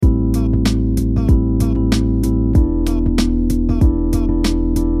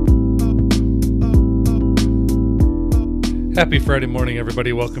Happy Friday morning,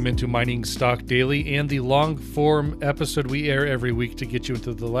 everybody. Welcome into Mining Stock Daily and the long-form episode we air every week to get you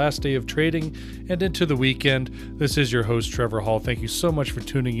into the last day of trading and into the weekend. This is your host, Trevor Hall. Thank you so much for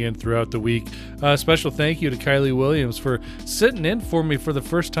tuning in throughout the week. Special thank you to Kylie Williams for sitting in for me for the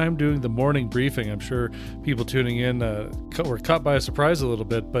first time doing the morning briefing. I'm sure people tuning in were caught by a surprise a little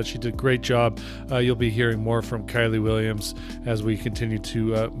bit, but she did a great job. You'll be hearing more from Kylie Williams as we continue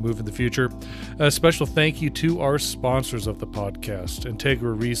to move in the future. A special thank you to our sponsors of the podcast: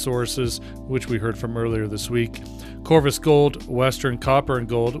 Integra Resources, which we heard from earlier this week; Corvus Gold, Western Copper and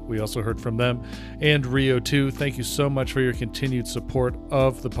Gold, we also heard from them; and Rio 2. Thank you so much for your continued support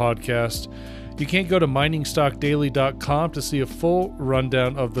of the podcast. You can go to miningstockdaily.com to see a full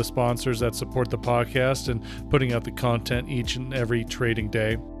rundown of the sponsors that support the podcast and putting out the content each and every trading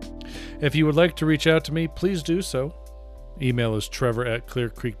day. If you would like to reach out to me, please do so. Email is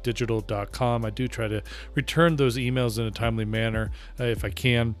trevor@clearcreekdigital.com. I do try to return those emails in a timely manner if I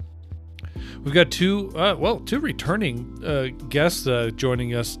can. We've got two returning guests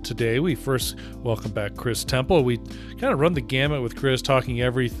joining us today. We first welcome back Chris Temple. We kind of run the gamut with Chris, talking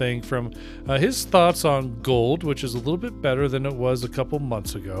everything from his thoughts on gold, which is a little bit better than it was a couple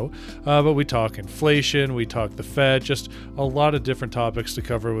months ago. But we talk inflation, we talk the Fed, just a lot of different topics to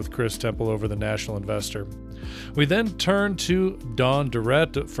cover with Chris Temple over the National Investor. We then turn to Don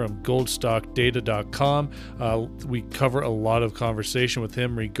Durrett from goldstockdata.com. We cover a lot of conversation with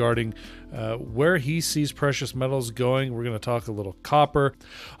him regarding where he sees precious metals going. We're going to talk a little copper.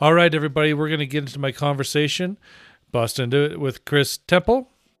 All right, everybody, we're going to get into my conversation. Bust into it with Chris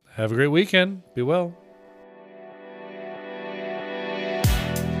Temple. Have a great weekend. Be well.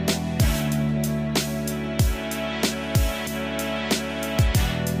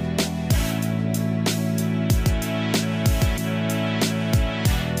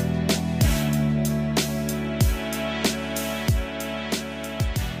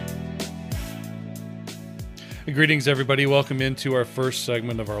 Greetings, everybody. Welcome into our first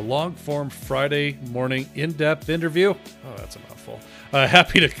segment of our long-form Friday morning in-depth interview. Oh, that's a mouthful.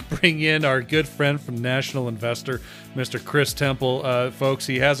 Happy to bring in our good friend from National Investor, Mr. Chris Temple. Folks,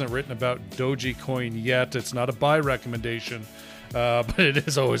 he hasn't written about Dogecoin yet. It's not a buy recommendation, but it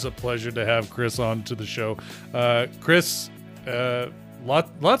is always a pleasure to have Chris on to the show. Chris,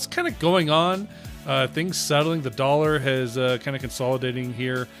 lots kind of going on. Things settling. The dollar has kind of consolidating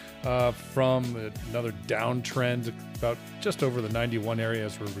here from another downtrend, about just over the 91 area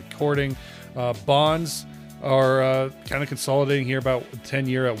as we're recording. Bonds are kind of consolidating here, about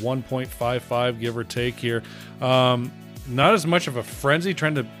 10-year at 1.55, give or take here. Not as much of a frenzy.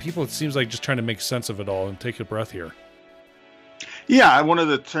 People, it seems like, just trying to make sense of it all and take a breath here. Yeah, one of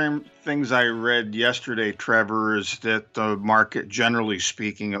the things I read yesterday, Trevor, is that the market, generally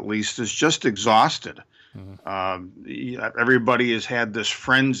speaking, at least, is just exhausted. Mm-hmm. Everybody has had this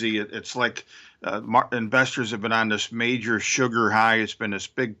frenzy. It's like investors have been on this major sugar high. It's been this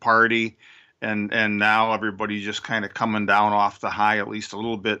big party, and now everybody's just kind of coming down off the high at least a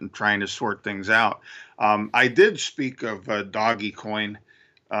little bit and trying to sort things out. I did speak of Dogecoin.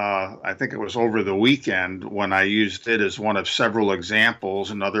 I think it was over the weekend when I used it as one of several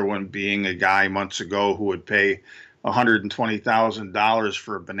examples. Another one being a guy months ago who would pay $120,000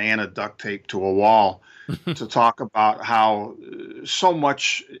 for a banana duct tape to a wall to talk about how so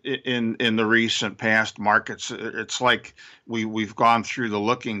much in the recent past markets, it's like we've gone through the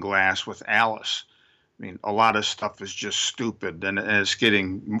looking glass with Alice. I mean, a lot of stuff is just stupid, and it's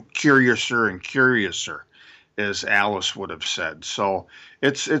getting curiouser and curiouser, as Alice would have said. So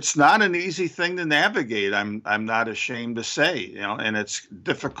it's not an easy thing to navigate. I'm not ashamed to say, and it's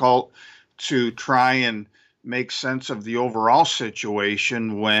difficult to try and make sense of the overall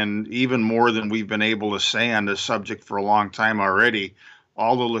situation when, even more than we've been able to say on this subject for a long time already,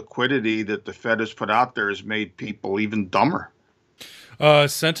 all the liquidity that the Fed has put out there has made people even dumber.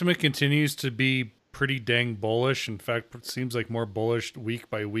 Sentiment continues to be pretty dang bullish. In fact, it seems like more bullish week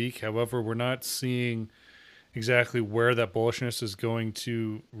by week. However, we're not seeing exactly where that bullishness is going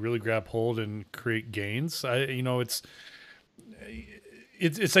to really grab hold and create gains.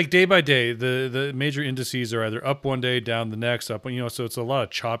 It's like day by day, the major indices are either up one day, down the next, up. So it's a lot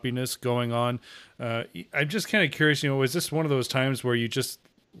of choppiness going on. I'm just kind of curious. Is this one of those times where you just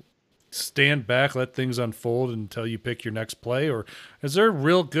stand back, let things unfold until you pick your next play, or is there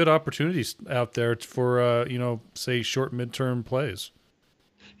real good opportunities out there for say short midterm plays?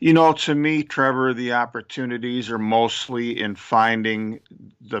 To me, Trevor, the opportunities are mostly in finding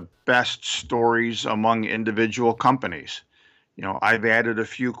the best stories among individual companies. I've added a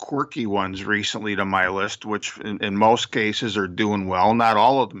few quirky ones recently to my list, which in most cases are doing well. Not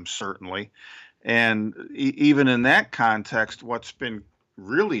all of them, certainly. And even in that context, what's been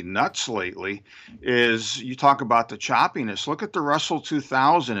really nuts lately is you talk about the choppiness. Look at the Russell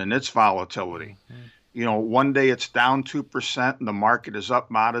 2000 and its volatility. Mhm. One day it's down 2% and the market is up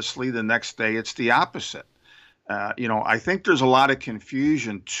modestly. The next day it's the opposite. I think there's a lot of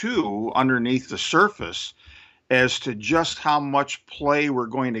confusion too underneath the surface as to just how much play we're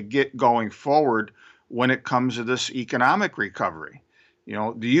going to get going forward when it comes to this economic recovery.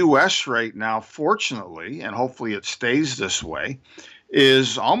 The U.S. right now, fortunately, and hopefully it stays this way,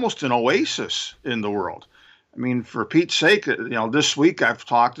 is almost an oasis in the world. I mean, for Pete's sake, this week I've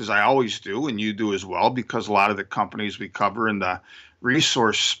talked, as I always do, and you do as well, because a lot of the companies we cover in the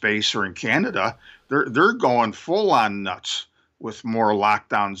resource space are in Canada. They're going full on nuts with more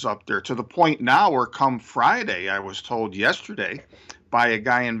lockdowns up there, to the point now where come Friday, I was told yesterday by a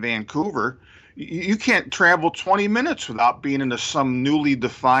guy in Vancouver, you can't travel 20 minutes without being into some newly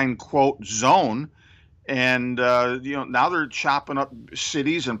defined quote zone. And now they're chopping up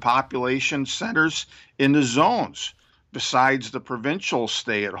cities and population centers into zones besides the provincial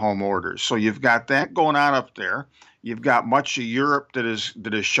stay-at-home orders. So you've got that going on up there. You've got much of Europe that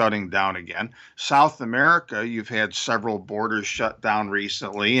is shutting down again. South America, you've had several borders shut down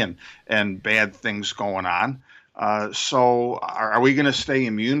recently, and bad things going on. So are we going to stay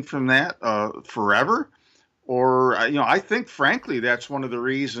immune from that forever? Or, I think, frankly, that's one of the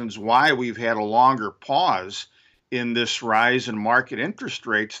reasons why we've had a longer pause in this rise in market interest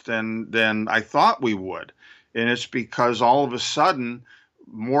rates than I thought we would. And it's because all of a sudden,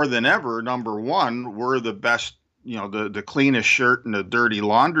 more than ever, number one, we're the best, the cleanest shirt in the dirty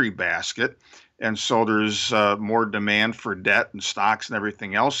laundry basket. And so there's more demand for debt and stocks and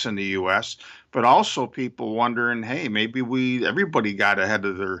everything else in the U.S. But also people wondering, hey, maybe everybody got ahead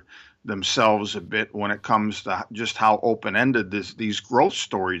of themselves a bit when it comes to just how open-ended these growth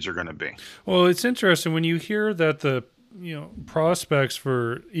stories are going to be. Well, it's interesting when you hear that the prospects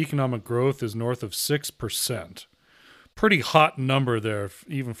for economic growth is north of 6%. Pretty hot number there,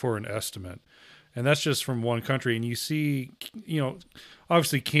 even for an estimate. And that's just from one country. And you see,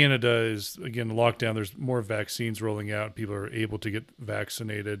 obviously Canada is, again, locked down. There's more vaccines rolling out. People are able to get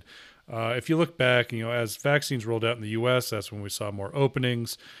vaccinated. If you look back, as vaccines rolled out in the U.S., that's when we saw more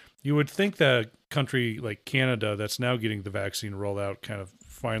openings. You would think that a country like Canada that's now getting the vaccine rolled out kind of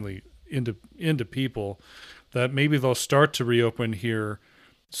finally into people, that maybe they'll start to reopen here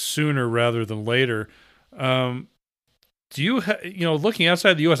sooner rather than later. Do you, looking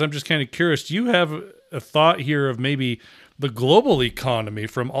outside the U.S., I'm just kind of curious, do you have a thought here of maybe the global economy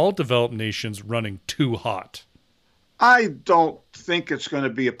from all developed nations running too hot? I don't think it's going to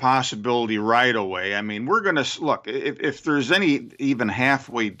be a possibility right away. I mean, we're going to look, if there's any even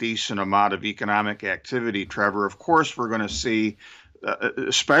halfway decent amount of economic activity, Trevor, of course, we're going to see,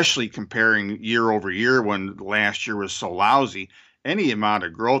 especially comparing year over year when last year was so lousy, any amount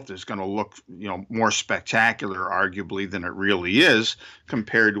of growth is going to look, more spectacular, arguably, than it really is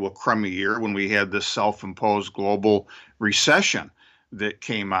compared to a crummy year when we had this self-imposed global recession that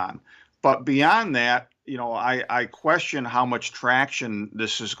came on. But beyond that, I question how much traction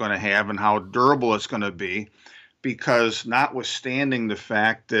this is going to have and how durable it's going to be, because notwithstanding the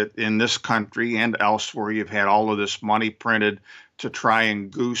fact that in this country and elsewhere, you've had all of this money printed to try and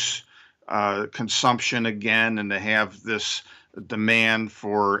goose consumption again and to have this demand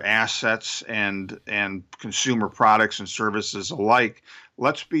for assets and consumer products and services alike.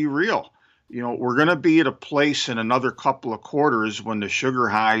 Let's be real. We're going to be at a place in another couple of quarters when the sugar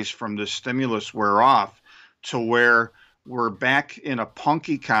highs from the stimulus wear off to where we're back in a punk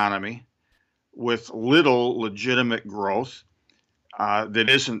economy with little legitimate growth that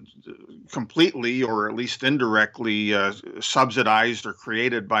isn't completely or at least indirectly subsidized or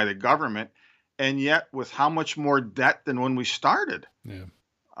created by the government, and yet with how much more debt than when we started. Yeah.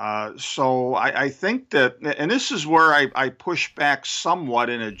 So I think that, and this is where I push back somewhat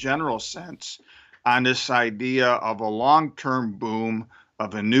in a general sense on this idea of a long-term boom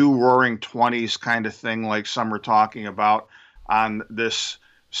of a new roaring 20s kind of thing, like some are talking about, on this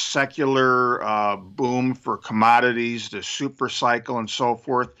secular boom for commodities, the super cycle and so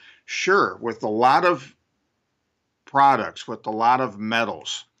forth. Sure, with a lot of products, with a lot of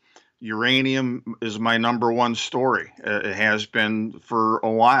metals. Uranium is my number one story. It has been for a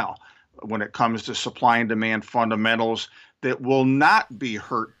while when it comes to supply and demand fundamentals that will not be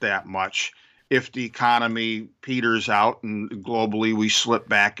hurt that much if the economy peters out and globally we slip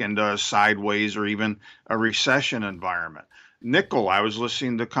back into a sideways or even a recession environment. Nickel, I was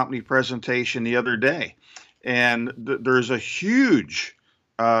listening to the company presentation the other day, and there's a huge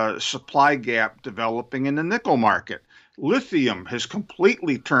supply gap developing in the nickel market. Lithium has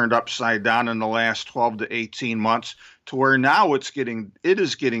completely turned upside down in the last 12 to 18 months to where now it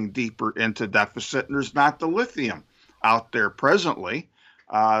is getting deeper into deficit, and there's not the lithium out there presently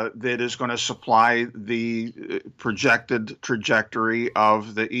that is going to supply the projected trajectory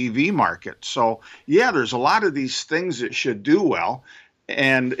of the EV market. So, yeah, there's a lot of these things that should do well.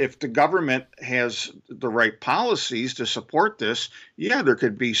 And if the government has the right policies to support this, yeah, there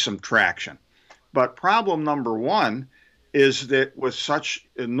could be some traction. But problem number one is that with such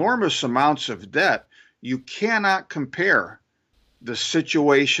enormous amounts of debt, you cannot compare the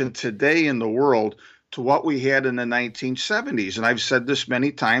situation today in the world to what we had in the 1970s. And I've said this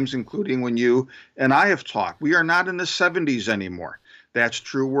many times, including when you and I have talked. We are not in the 70s anymore. That's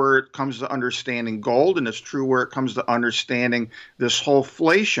true where it comes to understanding gold, and it's true where it comes to understanding this whole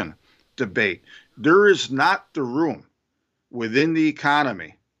inflation debate. There is not the room within the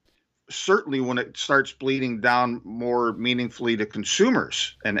economy, certainly when it starts bleeding down more meaningfully to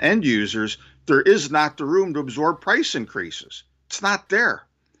consumers and end users, there is not the room to absorb price increases. It's not there.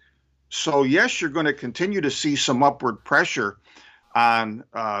 So yes, you're going to continue to see some upward pressure on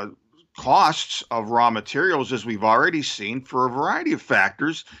costs of raw materials, as we've already seen, for a variety of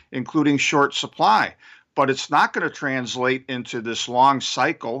factors, including short supply. But it's not going to translate into this long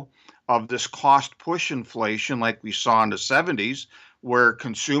cycle of this cost push inflation like we saw in the 70s, where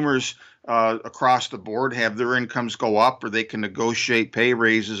consumers across the board have their incomes go up, or they can negotiate pay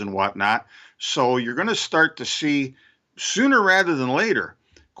raises and whatnot. So you're going to start to see, sooner rather than later,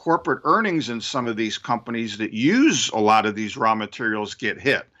 corporate earnings in some of these companies that use a lot of these raw materials get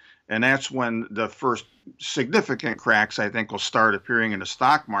hit. And that's when the first significant cracks, I think, will start appearing in the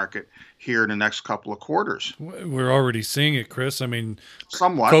stock market here in the next couple of quarters. We're already seeing it, Chris. I mean,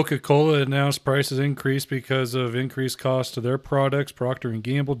 somewhat. Coca-Cola announced prices increased because of increased costs to their products. Procter &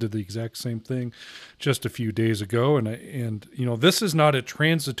 Gamble did the exact same thing just a few days ago. And you know, this is not a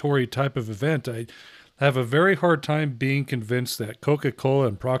transitory type of event. I have a very hard time being convinced that Coca-Cola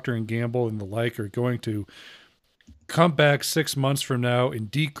and Procter & Gamble and the like are going to come back 6 months from now and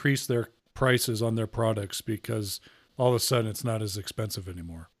decrease their prices on their products because all of a sudden it's not as expensive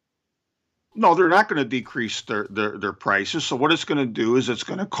anymore. No, they're not going to decrease their prices. So what it's going to do is it's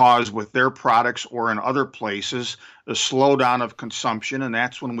going to cause, with their products or in other places, a slowdown of consumption, and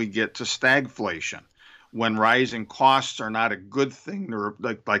that's when we get to stagflation. When rising costs are not a good thing, they're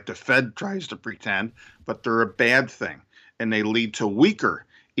like the Fed tries to pretend, but they're a bad thing, and they lead to weaker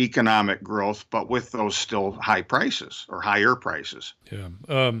economic growth, but with those still high prices or higher prices.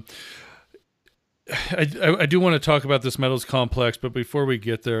 Yeah. I do want to talk about this metals complex, but before we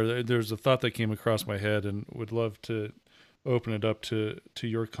get there, there's a thought that came across my head and would love to open it up to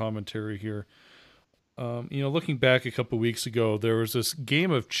your commentary here. You know, looking back a couple of weeks ago, there was this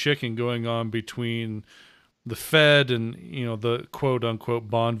game of chicken going on between the Fed and, you know, the quote unquote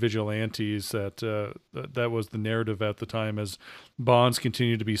bond vigilantes that was the narrative at the time as bonds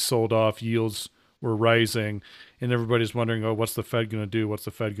continued to be sold off, yields were rising, and everybody's wondering, oh, what's the Fed going to do? What's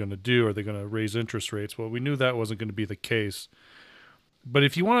the Fed going to do? Are they going to raise interest rates? Well, we knew that wasn't going to be the case. But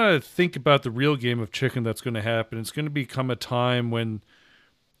if you want to think about the real game of chicken that's going to happen, it's going to become a time when,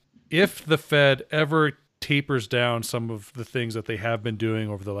 if the Fed ever tapers down some of the things that they have been doing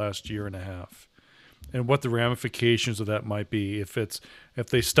over the last year and a half, and what the ramifications of that might be, if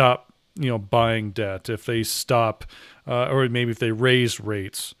they stop, you know, buying debt, if they stop, or maybe if they raise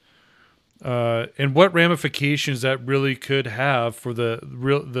rates, and what ramifications that really could have for the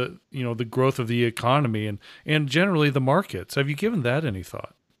growth of the economy and generally the markets. Have you given that any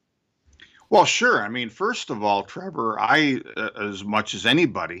thought? Well, sure. I mean, first of all, Trevor, I, as much as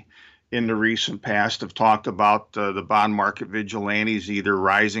anybody in the recent past, have talked about the bond market vigilantes either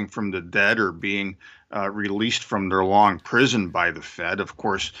rising from the dead or being released from their long prison by the Fed. Of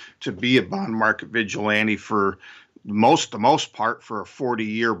course, to be a bond market vigilante for the most part for a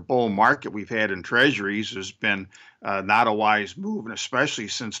 40-year bull market we've had in treasuries has been not a wise move, and especially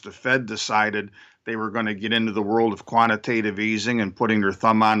since the Fed decided they were going to get into the world of quantitative easing and putting their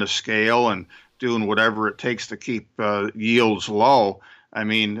thumb on the scale and doing whatever it takes to keep yields low. I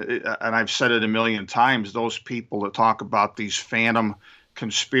mean, and I've said it a million times, those people that talk about these phantom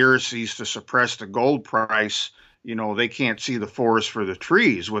conspiracies to suppress the gold price, you know, they can't see the forest for the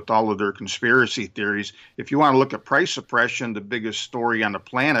trees with all of their conspiracy theories. If you want to look at price suppression, the biggest story on the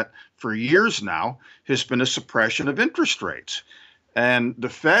planet for years now has been a suppression of interest rates. And the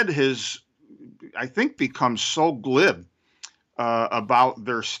Fed has, I think, become so glib about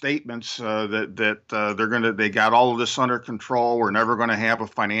their statements that they got all of this under control. We're never going to have a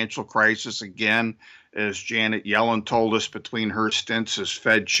financial crisis again, as Janet Yellen told us between her stints as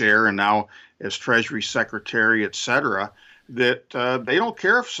Fed chair and now as Treasury Secretary, et cetera. That they don't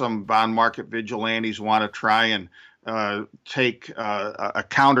care if some bond market vigilantes want to try and take a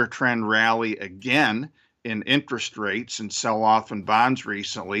counter trend rally again in interest rates and sell off in bonds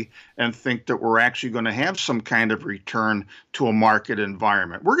recently and think that we're actually going to have some kind of return to a market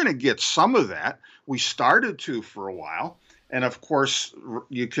environment. We're going to get some of that. We started to for a while. And of course,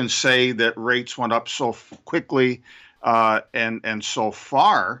 you can say that rates went up so quickly and so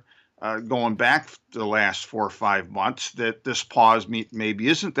far, going back the last 4 or 5 months, that this pause maybe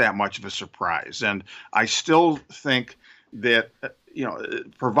isn't that much of a surprise. And I still think that,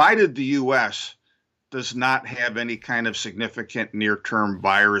 provided the U.S. does not have any kind of significant near-term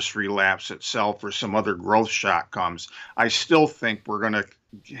virus relapse itself or some other growth shock comes, I still think we're going to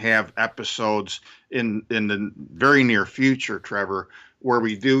have episodes in the very near future, Trevor, where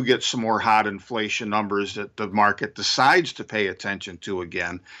we do get some more hot inflation numbers that the market decides to pay attention to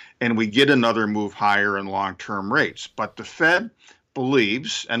again, and we get another move higher in long-term rates. But the Fed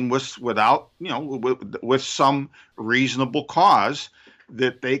believes, and with some reasonable cause,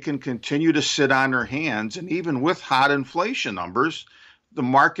 that they can continue to sit on their hands. And even with hot inflation numbers, the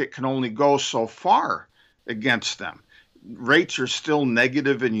market can only go so far against them. Rates are still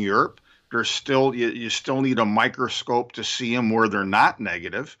negative in Europe. There's still, you still need a microscope to see them where they're not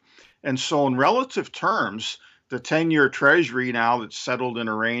negative. And so in relative terms, the 10-year Treasury now that's settled in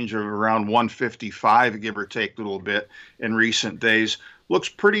a range of around 155, give or take a little bit in recent days, looks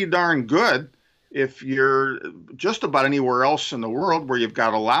pretty darn good if you're just about anywhere else in the world where you've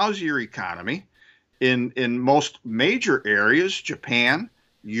got a lousier economy. In most major areas, Japan,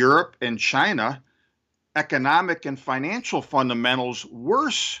 Europe, and China, economic and financial fundamentals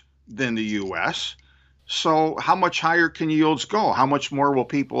worse than the U.S. So how much higher can yields go? How much more will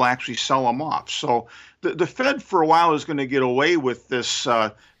people actually sell them off? So the Fed for a while is going to get away with this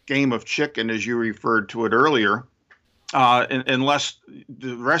game of chicken, as you referred to it earlier, unless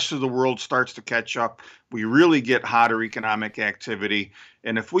the rest of the world starts to catch up. We really get hotter economic activity.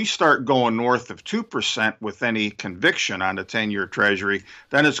 And if we start going north of 2% with any conviction on the 10-year Treasury,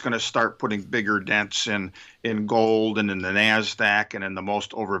 then it's going to start putting bigger dents in gold and in the NASDAQ and in the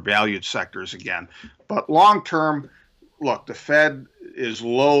most overvalued sectors again. But long term, look, the Fed is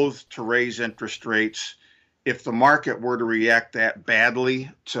loath to raise interest rates. If the market were to react that badly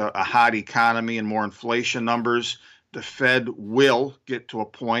to a hot economy and more inflation numbers, the Fed will get to a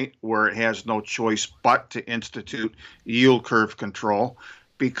point where it has no choice but to institute yield curve control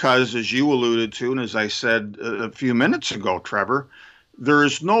because, as you alluded to, and as I said a few minutes ago, Trevor, there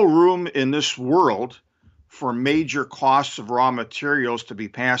is no room in this world for major costs of raw materials to be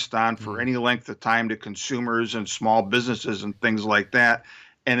passed on for any length of time to consumers and small businesses and things like that.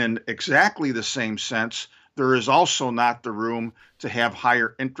 And in exactly the same sense, there is also not the room to have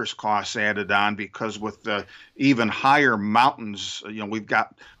higher interest costs added on because with the even higher mountains, we've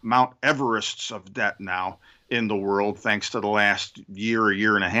got Mount Everests of debt now in the world, thanks to the last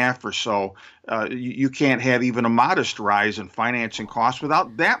year and a half or so. You can't have even a modest rise in financing costs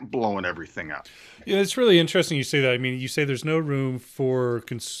without that blowing everything up. Yeah, it's really interesting you say that. I mean, you say there's no room for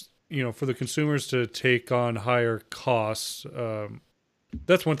for the consumers to take on higher costs.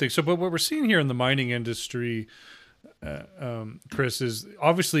 That's one thing. So, but what we're seeing here in the mining industry, Chris, is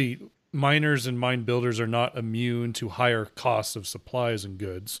obviously miners and mine builders are not immune to higher costs of supplies and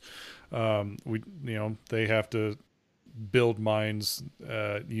goods. They have to build mines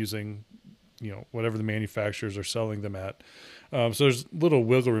using, whatever the manufacturers are selling them at. So there's little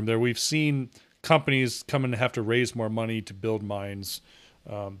wiggle room there. We've seen companies come in and have to raise more money to build mines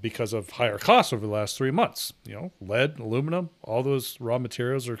because of higher costs over the last 3 months. Lead, aluminum, all those raw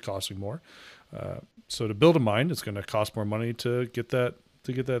materials are costing more. So to build a mine, it's going to cost more money to get that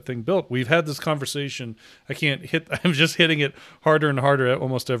thing built. We've had this conversation. I'm just hitting it harder and harder at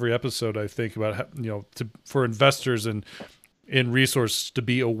almost every episode, I think, about for investors and in resource to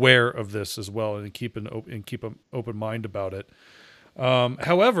be aware of this as well and keep an open mind about it.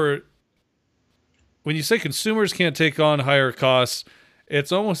 However, when you say consumers can't take on higher costs,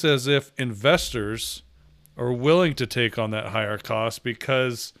 it's almost as if investors are willing to take on that higher cost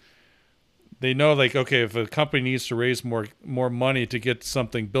because they know, okay, if a company needs to raise more money to get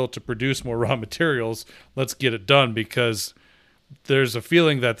something built to produce more raw materials, let's get it done, because there's a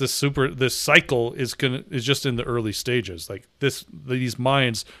feeling that this cycle is just in the early stages. Like these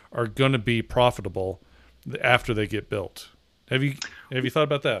mines are going to be profitable after they get built. Have you thought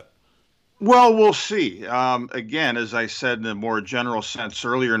about that? Well, we'll see. Again, as I said in a more general sense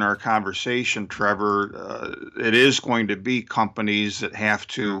earlier in our conversation, Trevor, it is going to be companies that have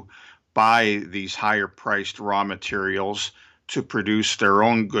to buy these higher priced raw materials to produce their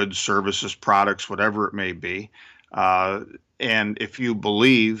own goods, services, products, whatever it may be. Uh, and if you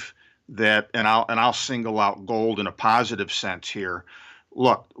believe that, and I'll single out gold in a positive sense here.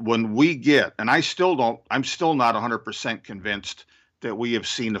 Look, when we get, and I'm still not 100% convinced that we have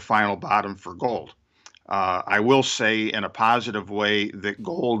seen the final bottom for gold. I will say in a positive way that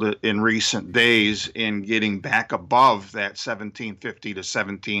gold in recent days in getting back above that 1750 to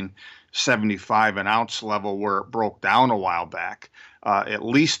 1775 an ounce level where it broke down a while back, at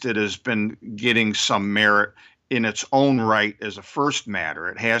least it has been getting some merit in its own right as a first matter.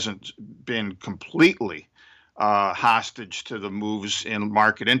 It hasn't been completely hostage to the moves in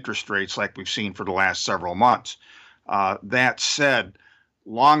market interest rates like we've seen for the last several months. That said,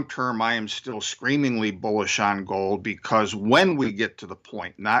 long term, I am still screamingly bullish on gold because when we get to the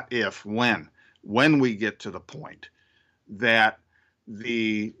point, not if, when we get to the point that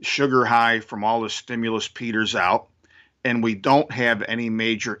the sugar high from all the stimulus peters out and we don't have any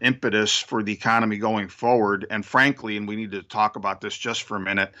major impetus for the economy going forward. And frankly, and we need to talk about this just for a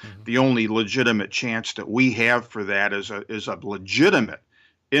minute, the only legitimate chance that we have for that is a legitimate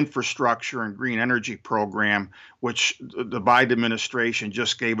infrastructure and green energy program, which the Biden administration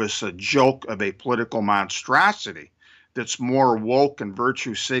just gave us a joke of a political monstrosity that's more woke and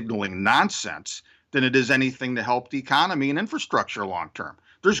virtue signaling nonsense than it is anything to help the economy and infrastructure long term.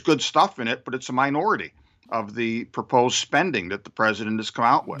 There's good stuff in it, but it's a minority of the proposed spending that the president has come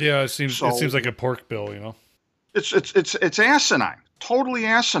out with. Yeah, it seems like a pork bill, you know. It's asinine, totally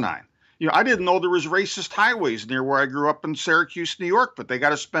asinine. I didn't know there was racist highways near where I grew up in Syracuse, New York, but they got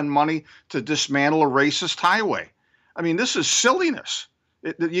to spend money to dismantle a racist highway. I mean, this is silliness.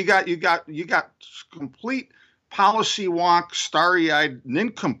 You got complete policy wonk, starry-eyed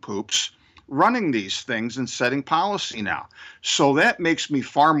nincompoops running these things and setting policy now. So that makes me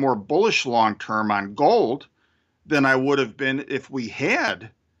far more bullish long-term on gold than I would have been if we had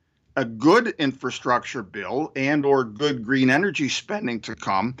a good infrastructure bill and or good green energy spending to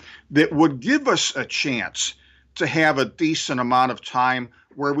come that would give us a chance to have a decent amount of time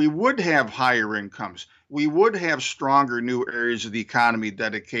where we would have higher incomes. We would have stronger new areas of the economy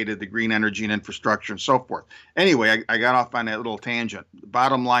dedicated to green energy and infrastructure and so forth. Anyway, I got off on that little tangent.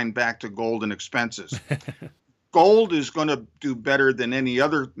 Bottom line, back to gold and expenses. Gold is going to do better than any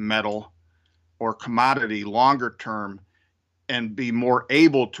other metal or commodity longer term and be more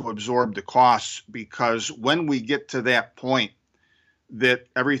able to absorb the costs, because when we get to that point that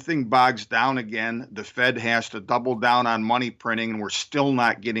everything bogs down again, the Fed has to double down on money printing, and we're still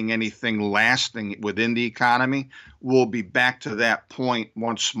not getting anything lasting within the economy, we'll be back to that point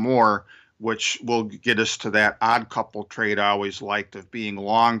once more, which will get us to that odd couple trade I always liked of being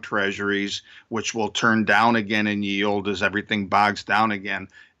long treasuries, which will turn down again in yield as everything bogs down again,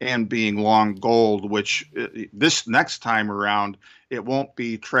 and being long gold, which this next time around, it won't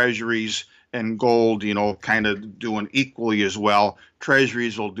be treasuries and gold, kind of doing equally as well.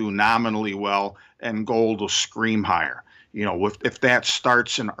 Treasuries will do nominally well, and gold will scream higher. If that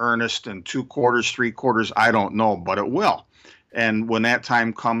starts in earnest in 2 quarters, 3 quarters, I don't know, but it will. And when that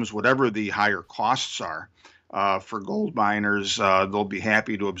time comes, whatever the higher costs are for gold miners, they'll be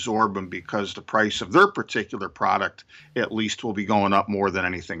happy to absorb them because the price of their particular product at least will be going up more than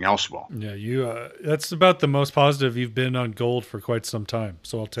anything else will. Yeah, that's about the most positive you've been on gold for quite some time,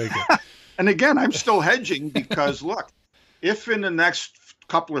 so I'll take it. And again, I'm still hedging because, look, if in the next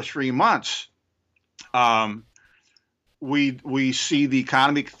couple of 3 months we see the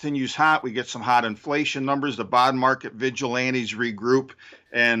economy continues hot, we get some hot inflation numbers, the bond market vigilantes regroup,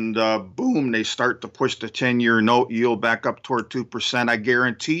 and boom, they start to push the 10-year note yield back up toward 2%, I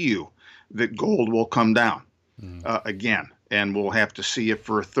guarantee you that gold will come down again. And we'll have to see if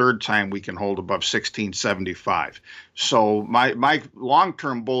for a third time we can hold above 1675. So my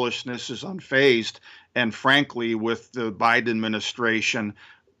long-term bullishness is unfazed. And frankly, with the Biden administration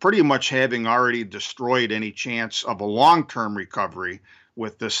pretty much having already destroyed any chance of a long-term recovery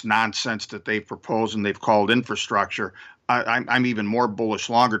with this nonsense that they propose and they've called infrastructure, I'm even more bullish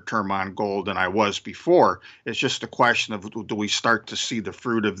longer term on gold than I was before. It's just a question of, do we start to see the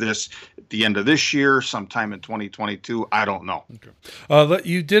fruit of this at the end of this year, sometime in 2022? I don't know. Okay.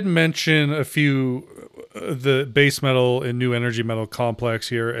 You did mention a few the base metal and new energy metal complex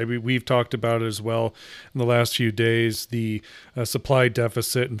here. I mean, we've talked about it as well in the last few days, the supply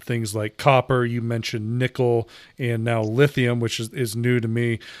deficit and things like copper. You mentioned nickel and now lithium, which is new to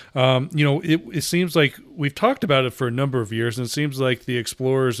me. It seems like we've talked about it for a number of years, and it seems like the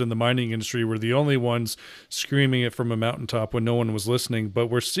explorers in the mining industry were the only ones screaming it from a mountaintop when no one was listening. But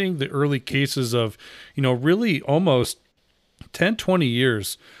we're seeing the early cases of, really almost 10, 20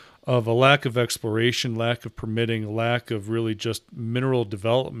 years of a lack of exploration, lack of permitting, lack of really just mineral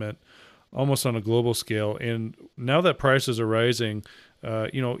development almost on a global scale. And now that prices are rising,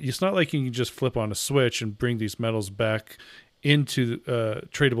 it's not like you can just flip on a switch and bring these metals back into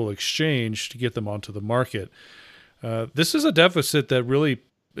tradable exchange to get them onto the market. This is a deficit that really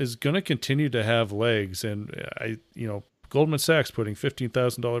is going to continue to have legs. And Goldman Sachs putting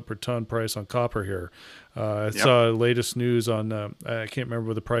 $15,000 per ton price on copper here. I saw latest news on, I can't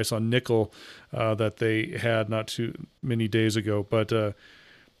remember the price on nickel that they had not too many days ago. But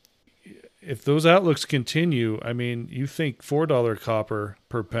if those outlooks continue, I mean, you think $4 copper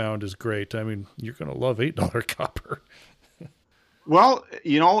per pound is great. I mean, you're going to love $8 copper. Well,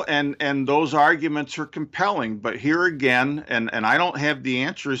 and those arguments are compelling, but here again, and I don't have the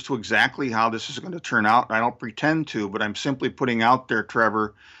answers to exactly how this is going to turn out. I don't pretend to, but I'm simply putting out there,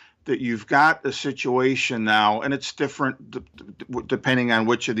 Trevor, that you've got a situation now, and it's different depending on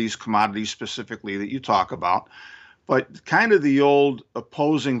which of these commodities specifically that you talk about, but kind of the old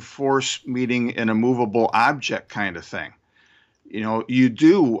opposing force meeting an immovable object kind of thing. You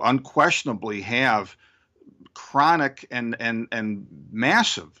do unquestionably have chronic and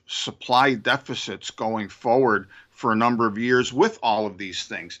massive supply deficits going forward for a number of years with all of these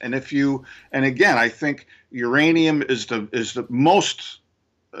things. And again, I think uranium is the most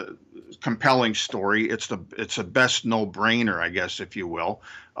compelling story. It's the best no-brainer, I guess, if you will,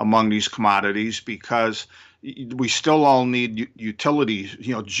 among these commodities, because we still all need utilities,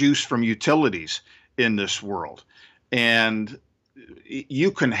 juice from utilities in this world. And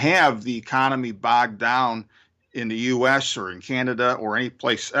you can have the economy bogged down in the U.S. or in Canada or any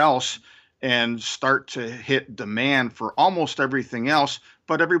place else and start to hit demand for almost everything else,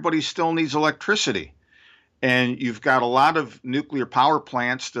 but everybody still needs electricity. And you've got a lot of nuclear power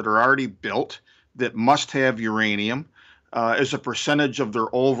plants that are already built that must have uranium. As a percentage of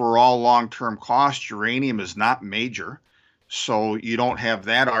their overall long-term cost, uranium is not major. So you don't have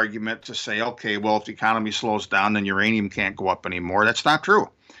that argument to say, okay, well, if the economy slows down, then uranium can't go up anymore. That's not true.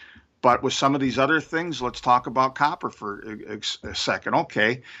 But with some of these other things, let's talk about copper for a second.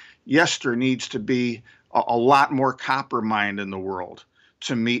 Okay, yes, there needs to be a lot more copper mined in the world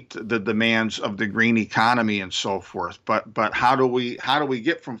to meet the demands of the green economy and so forth. But how do we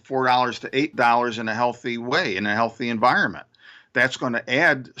get from $4 to $8 in a healthy way, in a healthy environment? That's going to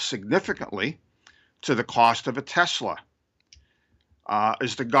add significantly to the cost of a Tesla.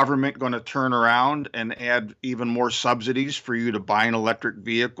 Is the government going to turn around and add even more subsidies for you to buy an electric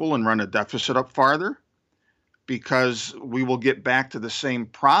vehicle and run a deficit up farther? Because we will get back to the same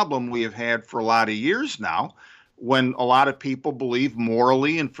problem we have had for a lot of years now, when a lot of people believe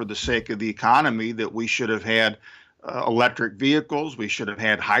morally and for the sake of the economy that we should have had electric vehicles, we should have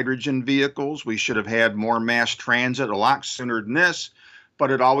had hydrogen vehicles, we should have had more mass transit a lot sooner than this.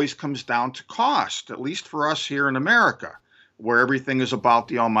 But it always comes down to cost, at least for us here in America, where everything is about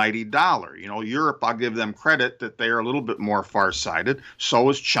the almighty dollar. Europe, I'll give them credit that they are a little bit more farsighted. So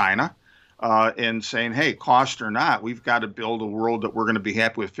is China, in saying, hey, cost or not, we've got to build a world that we're going to be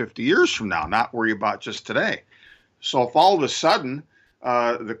happy with 50 years from now, not worry about just today. So if all of a sudden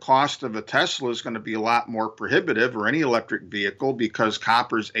the cost of a Tesla is going to be a lot more prohibitive, or any electric vehicle, because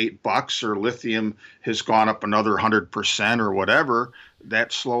copper's $8 or lithium has gone up another 100% or whatever,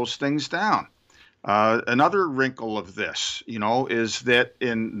 that slows things down. Another wrinkle of this, is that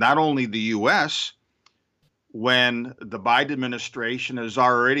in not only the U.S., when the Biden administration has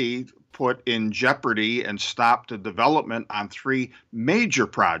already put in jeopardy and stopped the development on 3 major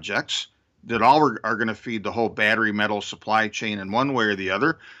projects that all are going to feed the whole battery metal supply chain in one way or the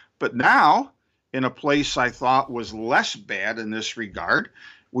other, but now, in a place I thought was less bad in this regard,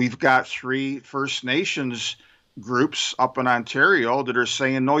 we've got 3 First Nations groups up in Ontario that are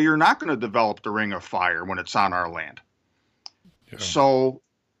saying, no, you're not going to develop the Ring of Fire when it's on our land. Yeah. So,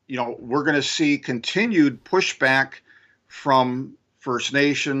 we're going to see continued pushback from First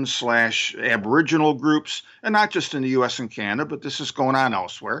Nations / Aboriginal groups, and not just in the U.S. and Canada, but this is going on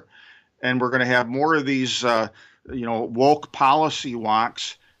elsewhere. And we're going to have more of these, woke policy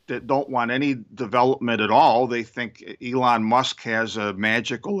wonks that don't want any development at all. They think Elon Musk has a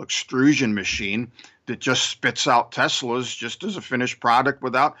magical extrusion machine that just spits out Teslas just as a finished product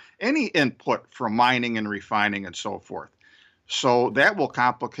without any input from mining and refining and so forth. So that will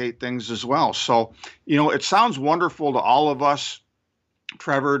complicate things as well. So, it sounds wonderful to all of us,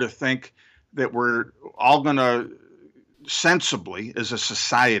 Trevor, to think that we're all going to sensibly, as a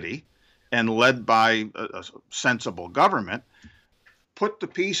society and led by a sensible government, put the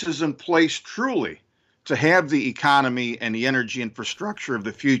pieces in place truly to have the economy and the energy infrastructure of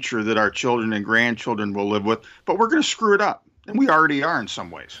the future that our children and grandchildren will live with. But we're going to screw it up. And we already are in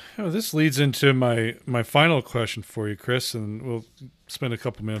some ways. This leads into my final question for you, Chris, and we'll spend a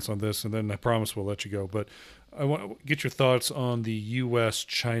couple minutes on this, and then I promise we'll let you go. But I want to get your thoughts on the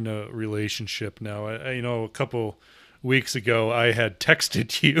U.S.-China relationship now. A couple weeks ago, I had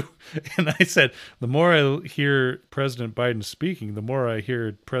texted you, and I said, the more I hear President Biden speaking, the more I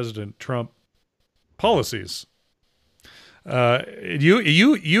hear President Trump policies. You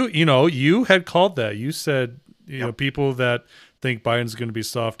had called that. You said, people that think Biden's going to be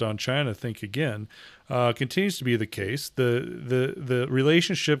soft on China think again. Continues to be the case. The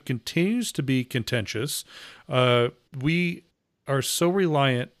relationship continues to be contentious. We are so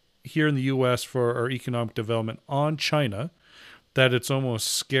reliant here in the U.S. for our economic development on China that it's almost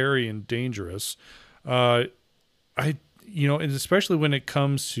scary and dangerous. And especially when it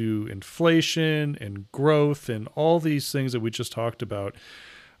comes to inflation and growth and all these things that we just talked about,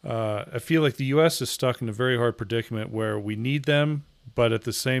 I feel like the U.S. is stuck in a very hard predicament where we need them, but at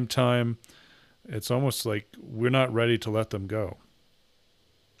the same time, it's almost like we're not ready to let them go.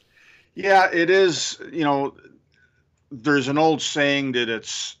 Yeah, it is. There's an old saying that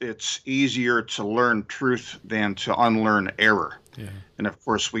it's easier to learn truth than to unlearn error. Yeah. And of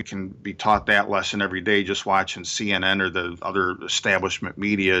course, we can be taught that lesson every day just watching CNN or the other establishment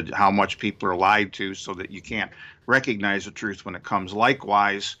media, how much people are lied to so that you can't recognize the truth when it comes.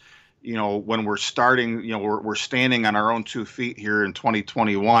 Likewise, when we're starting, we're standing on our own 2 feet here in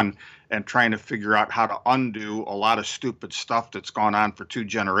 2021 and trying to figure out how to undo a lot of stupid stuff that's gone on for 2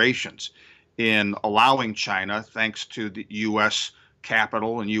 generations in allowing China, thanks to the U.S.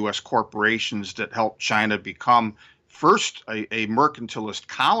 capital and U.S. corporations that helped China become first a mercantilist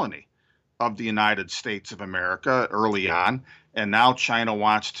colony of the United States of America early on. And now China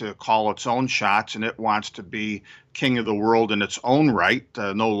wants to call its own shots, and it wants to be king of the world in its own right,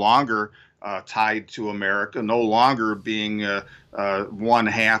 no longer tied to America, no longer being one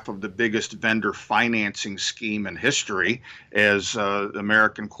half of the biggest vendor financing scheme in history as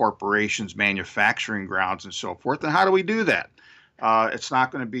American corporations, manufacturing grounds, and so forth. And how do we do that? It's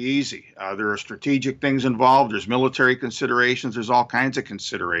not going to be easy. There are strategic things involved. There's military considerations. There's all kinds of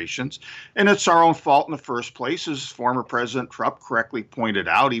considerations. And it's our own fault in the first place, as former President Trump correctly pointed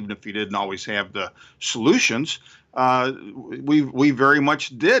out, even if he didn't always have the solutions. We very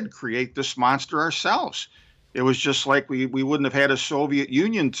much did create this monster ourselves. It was just like we wouldn't have had a Soviet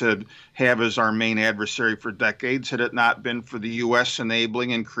Union to have as our main adversary for decades had it not been for the U.S.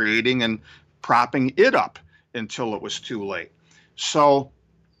 enabling and creating and propping it up until it was too late. So,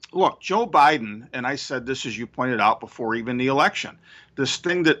 look, Joe Biden, and I said this as you pointed out before even the election, this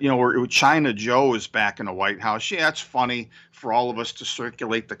thing that, where China Joe is back in the White House. Yeah, it's funny for all of us to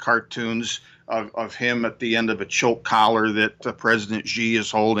circulate the cartoons of him at the end of a choke collar that President Xi is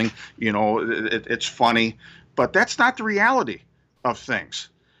holding. It's funny, but that's not the reality of things.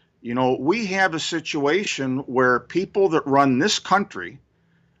 We have a situation where people that run this country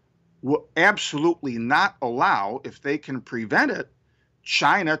will absolutely not allow, if they can prevent it,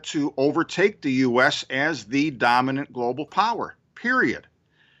 China to overtake the U.S. as the dominant global power, period.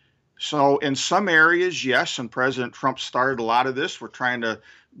 So in some areas, yes, and President Trump started a lot of this. We're trying to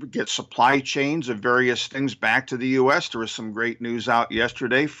get supply chains of various things back to the U.S. There was some great news out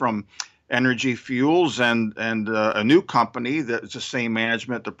yesterday from Energy Fuels and a new company that's the same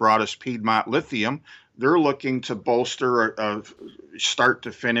management that brought us Piedmont Lithium. They're looking to bolster a start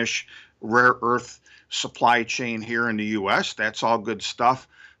to finish rare earth supply chain here in the U.S. That's all good stuff.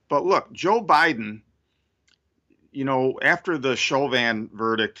 But look, Joe Biden, after the Chauvin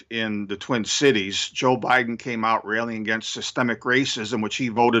verdict in the Twin Cities, Joe Biden came out railing against systemic racism, which he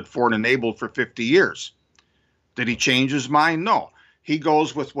voted for and enabled for 50 years. Did he change his mind? No. He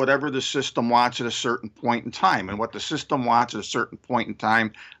goes with whatever the system wants at a certain point in time. And what the system wants at a certain point in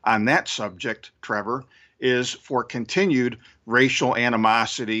time on that subject, Trevor, is for continued racial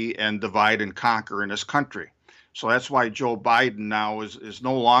animosity and divide and conquer in this country. So that's why Joe Biden now is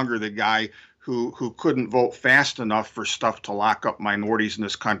no longer the guy who couldn't vote fast enough for stuff to lock up minorities in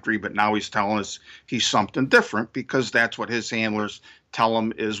this country, but now he's telling us he's something different because that's what his handlers tell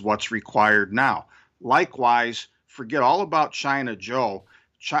them is what's required now. Likewise, forget all about China Joe.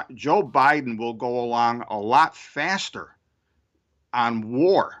 Joe Biden will go along a lot faster on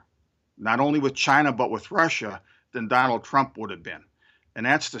war, not only with China, but with Russia, than Donald Trump would have been. And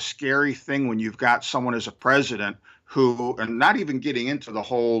that's the scary thing when you've got someone as a president who, and not even getting into the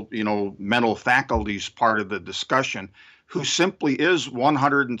whole, mental faculties part of the discussion, who simply is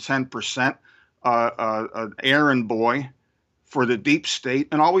 110% an errand boy for the deep state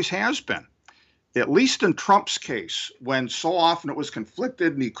and always has been. At least in Trump's case, when so often it was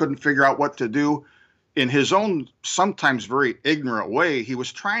conflicted and he couldn't figure out what to do, in his own sometimes very ignorant way, he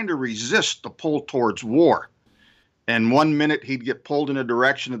was trying to resist the pull towards war. And 1 minute he'd get pulled in a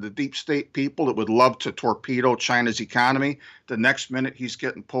direction of the deep state people that would love to torpedo China's economy. The next minute he's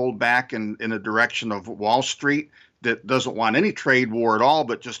getting pulled back in a direction of Wall Street that doesn't want any trade war at all,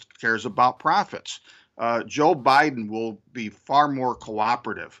 but just cares about profits. Joe Biden will be far more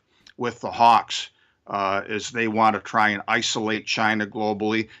cooperative with the hawks as they want to try and isolate China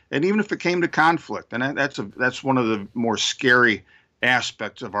globally, and even if it came to conflict. And that's one of the more scary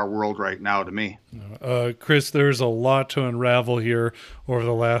aspects of our world right now to me. Chris, there's a lot to unravel here over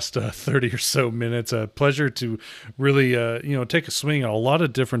the last 30 or so minutes. A pleasure to really, take a swing on a lot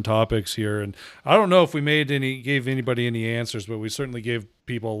of different topics here. And I don't know if we gave anybody any answers, but we certainly gave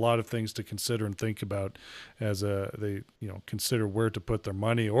people a lot of things to consider and think about as they, consider where to put their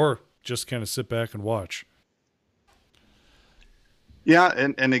money or just kind of sit back and watch. Yeah,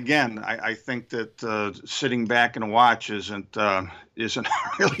 and again, I think that sitting back and watch isn't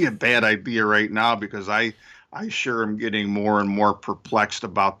really a bad idea right now, because I sure am getting more and more perplexed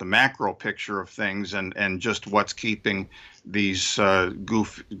about the macro picture of things and just what's keeping these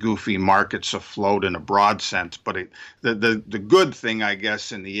goofy markets afloat in a broad sense. But the good thing, I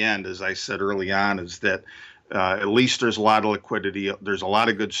guess, in the end, as I said early on, is that at least there's a lot of liquidity. There's a lot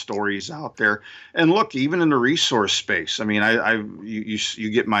of good stories out there. And look, even in the resource space, I mean, you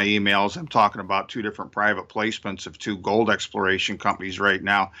get my emails. I'm talking about 2 different private placements of 2 gold exploration companies right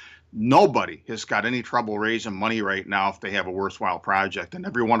now. Nobody has got any trouble raising money right now if they have a worthwhile project, and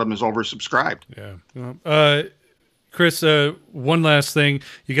every one of them is oversubscribed. Yeah. Chris, one last thing.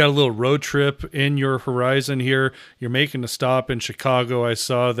 You got a little road trip in your horizon here. You're making a stop in Chicago. I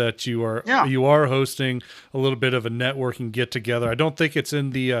saw that you are hosting a little bit of a networking get together. I don't think it's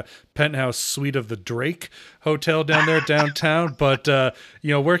in the penthouse suite of the Drake Hotel down there downtown, but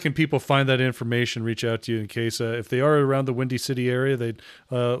where can people find that information? Reach out to you in case if they are around the Windy City area, they'd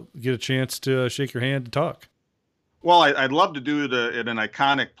get a chance to shake your hand and talk. Well, I'd love to do it at an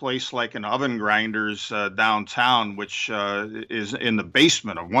iconic place like an Oven Grinders downtown, which is in the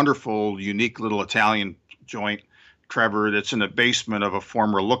basement, a wonderful, unique little Italian joint, Trevor, that's in the basement of a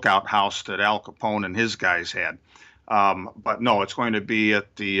former lookout house that Al Capone and his guys had. But no, it's going to be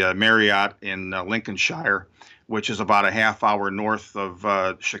at the Marriott in Lincolnshire, which is about a half hour north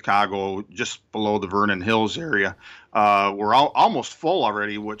of Chicago, just below the Vernon Hills area. We're almost full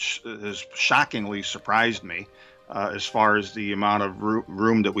already, which has shockingly surprised me. As far as the amount of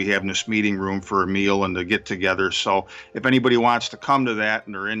room that we have in this meeting room for a meal and to get together. So if anybody wants to come to that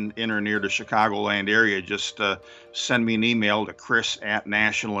and they're in or near the Chicagoland area, just send me an email to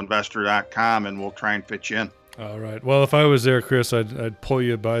chris@nationalinvestor.com and we'll try and fit you in. All right. Well, if I was there, Chris, I'd pull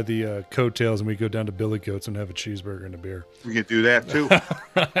you by the coattails and we go down to Billy Goat's and have a cheeseburger and a beer. We could do that too.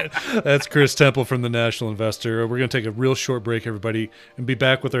 Right. That's Chris Temple from the National Investor. We're going to take a real short break, everybody, and be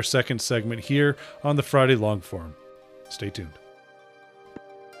back with our second segment here on the Friday Long Form. Stay tuned.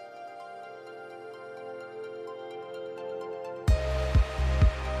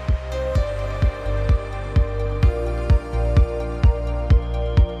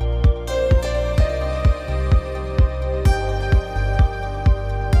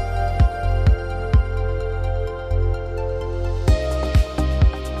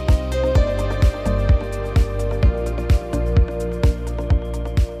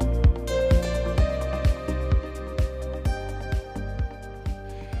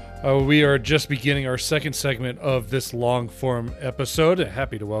 We are just beginning our second segment of this long form episode.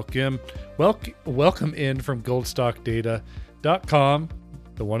 Happy to welcome in from goldstockdata.com,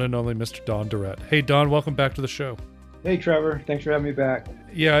 the one and only Mr. Don Durrett. Hey, Don, welcome back to the show. Hey, Trevor. Thanks for having me back.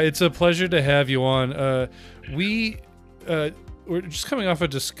 Yeah, it's a pleasure to have you on. We're just coming off a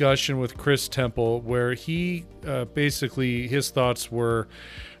discussion with Chris Temple where he basically, his thoughts were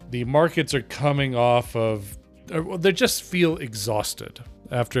the markets are coming off of, they just feel exhausted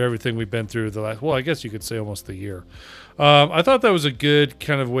after everything we've been through the last, well, I guess you could say almost the year. I thought that was a good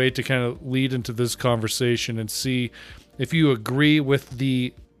kind of way to kind of lead into this conversation and see if you agree with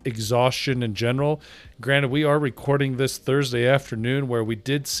the exhaustion in general. Granted, we are recording this Thursday afternoon where we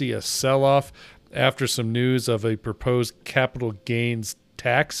did see a sell-off after some news of a proposed capital gains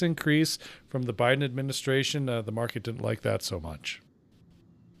tax increase from the Biden administration. The market didn't like that so much.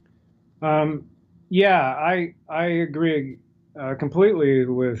 I agree completely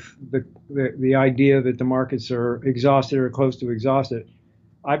with the idea that the markets are exhausted or close to exhausted.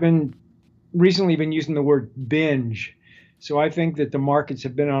 I've recently been using the word binge. So I think that the markets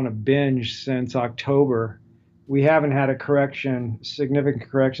have been on a binge since October. We haven't had a significant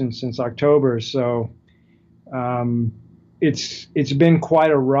correction since October. So it's been quite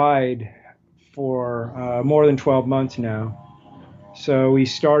a ride for more than 12 months now. So we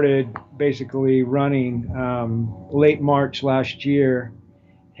started basically running late March last year,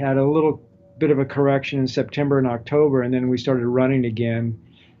 had a little bit of a correction in September and October, and then we started running again.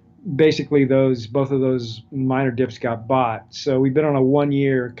 Basically, both of those minor dips got bought. So we've been on a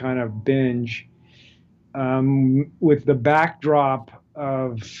 1-year kind of binge with the backdrop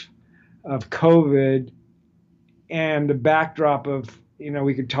of COVID and the backdrop of,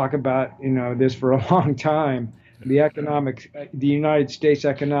 we could talk about, this for a long time. The United States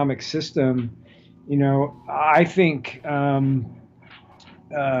economic system, I think coming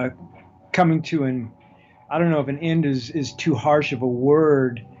to I don't know if an end is too harsh of a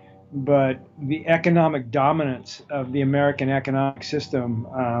word, but the economic dominance of the American economic system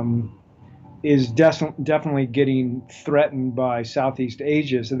is definitely getting threatened by Southeast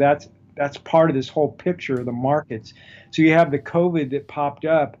Asia. So that's part of this whole picture of the markets. So you have the COVID that popped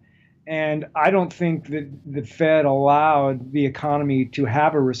up. And I don't think that the Fed allowed the economy to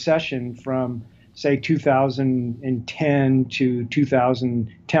have a recession from, say, 2010 to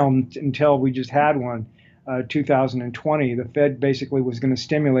 2010 until we just had one, 2020. The Fed basically was going to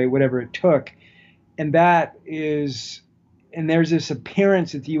stimulate whatever it took. And there's this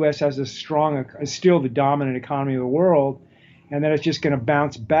appearance that the U.S. has still the dominant economy of the world, and that it's just going to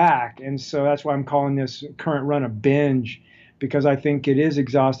bounce back. And so that's why I'm calling this current run a binge, because I think it is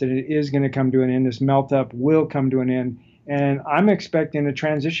exhausted. It is going to come to an end. This melt up will come to an end. And I'm expecting a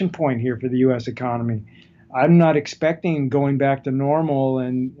transition point here for the U.S. economy. I'm not expecting going back to normal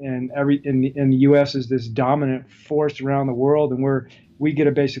and the U.S. is this dominant force around the world, and we get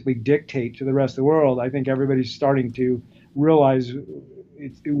to basically dictate to the rest of the world. I think everybody's starting to realize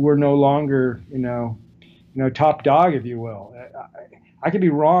we're no longer, top dog, if you will. I could be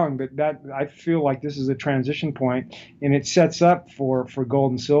wrong, but I feel like this is a transition point, and it sets up for gold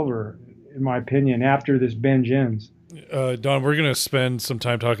and silver, in my opinion, after this binge ends. Don, we're going to spend some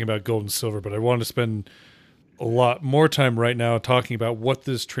time talking about gold and silver, but I want to spend a lot more time right now talking about what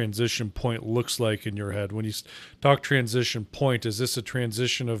this transition point looks like in your head. When you talk transition point, is this a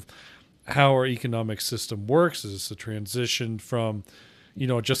transition of how our economic system works? Is this a transition from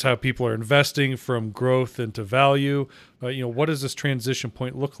just how people are investing from growth into value? What does this transition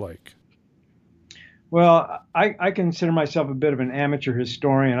point look like? Well, I consider myself a bit of an amateur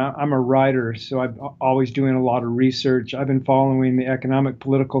historian. I'm a writer, so I'm always doing a lot of research. I've been following the economic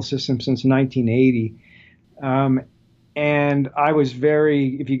political system since 1980. And I was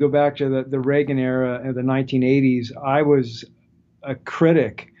if you go back to the Reagan era of the 1980s, I was a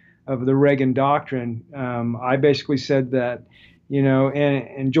critic of the Reagan doctrine. I basically said that,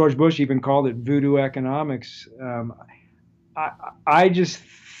 and George Bush even called it voodoo economics. I just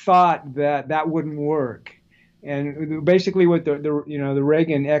thought that wouldn't work. And basically what the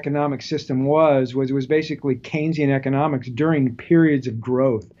Reagan economic system was basically Keynesian economics during periods of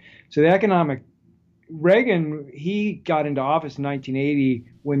growth. So Reagan, he got into office in 1980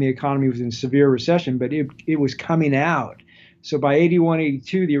 when the economy was in severe recession, but it was coming out. So by 81,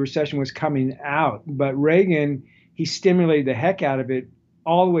 82, the recession was coming out. But Reagan, he stimulated the heck out of it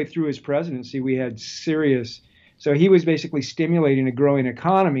all the way through his presidency. We had so he was basically stimulating a growing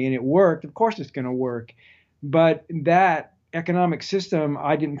economy, and it worked. Of course it's going to work. But that economic system,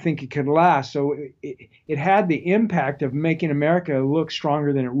 I didn't think it could last. So it had the impact of making America look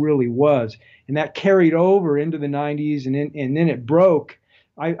stronger than it really was. And that carried over into the 90s, and then it broke.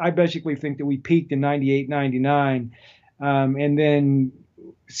 I basically think that we peaked in 98, 99. And then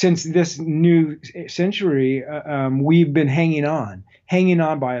since this new century, we've been hanging on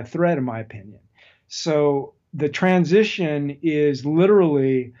by a thread, in my opinion. So the transition is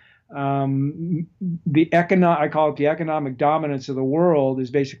literally I call it the economic dominance of the world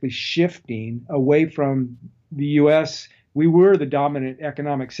is basically shifting away from the U.S. We were the dominant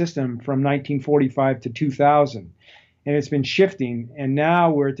economic system from 1945 to 2000, and it's been shifting. And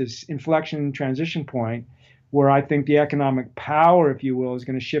now we're at this inflection transition point where I think the economic power, if you will, is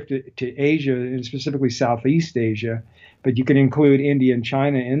going to shift it to Asia and specifically Southeast Asia. But you can include India and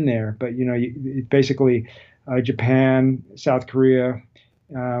China in there. But basically Japan, South Korea,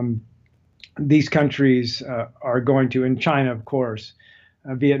 these countries are going to, and China, of course,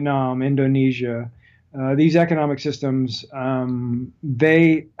 Vietnam, Indonesia. These economic systems,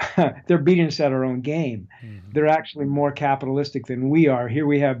 they're beating us at our own game. Mm-hmm. They're actually more capitalistic than we are. Here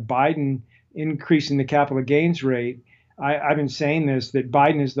we have Biden increasing the capital gains rate. I've been saying this, that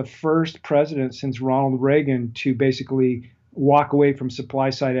Biden is the first president since Ronald Reagan to basically walk away from supply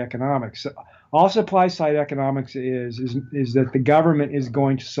side economics. All supply side economics is that the government is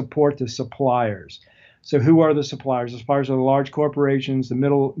going to support the suppliers. So who are the suppliers? The suppliers are the large corporations, the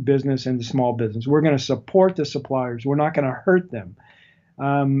middle business, and the small business. We're going to support the suppliers. We're not going to hurt them.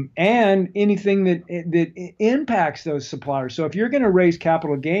 And anything that impacts those suppliers. So if you're going to raise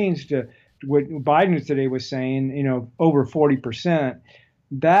capital gains to what Biden today was saying, over 40%,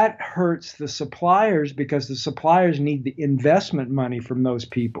 that hurts the suppliers because the suppliers need the investment money from those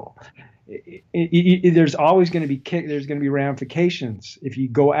people. There's always going to be ramifications if you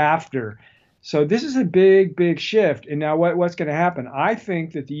go after. So this is a big, big shift. And now what's going to happen? I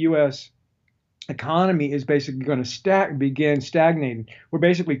think that the U.S. economy is basically going to begin stagnating. We're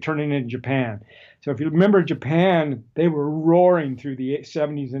basically turning into Japan. So if you remember Japan, they were roaring through the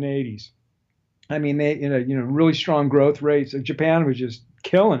 70s and 80s. I mean, they really strong growth rates. Japan was just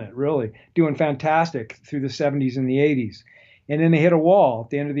killing it, really, doing fantastic through the 70s and the 80s. And then they hit a wall at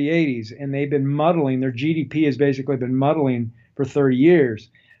the end of the 80s, and they've been muddling. Their GDP has basically been muddling for 30 years.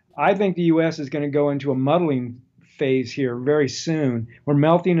 I think the U.S. is going to go into a muddling phase here very soon. We're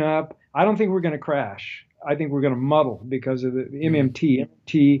melting up. I don't think we're going to crash. I think we're going to muddle because of the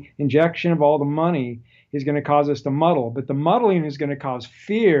MMT injection of all the money is going to cause us to muddle. But the muddling is going to cause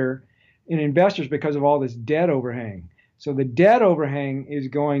fear in investors because of all this debt overhang. So the debt overhang is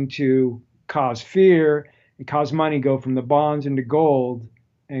going to cause fear and cause money go from the bonds into gold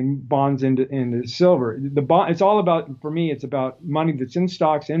and bonds into silver. It's all about, for me, it's about money that's in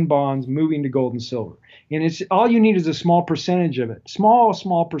stocks, in bonds, moving to gold and silver. And it's all you need is a small percentage of it,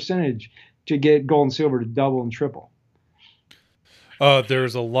 small percentage to get gold and silver to double and triple.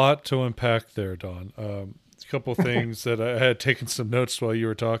 There's a lot to unpack there, Don. A couple of things that I had taken some notes while you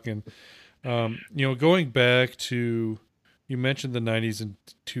were talking. Going back to, you mentioned the 90s and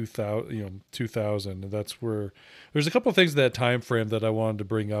 2000, and that's where there's a couple of things in that time frame that I wanted to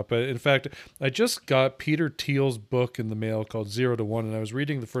bring up. In fact, I just got Peter Thiel's book in the mail called 0 to 1, and I was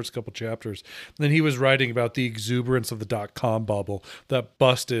reading the first couple chapters. And then he was writing about the exuberance of the dot-com bubble that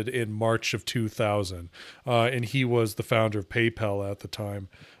busted in March of 2000, and he was the founder of PayPal at the time.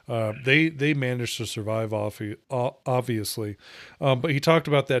 They managed to survive, obviously, but he talked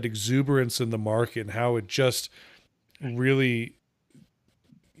about that exuberance in the market and how it just really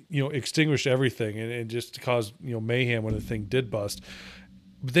extinguished everything and just caused mayhem when the thing did bust.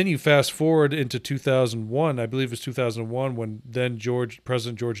 But then you fast forward into 2001, I believe it was 2001, when then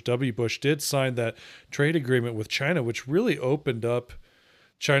President George W. Bush did sign that trade agreement with China, which really opened up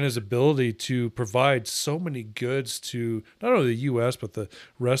China's ability to provide so many goods to not only the U.S., but the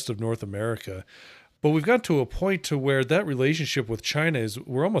rest of North America. But we've got to a point to where that relationship with China is,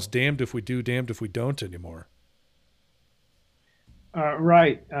 we're almost damned if we do, damned if we don't anymore.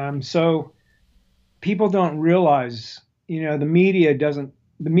 Right. So people don't realize, the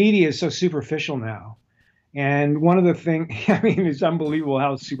media is so superficial now. And one of the things, it's unbelievable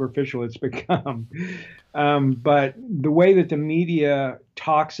how superficial it's become. But the way that the media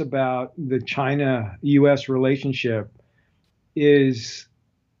talks about the China-U.S. relationship is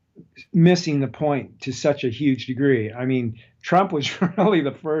missing the point to such a huge degree. Trump was really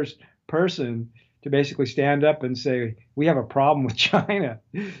the first person to basically stand up and say, we have a problem with China,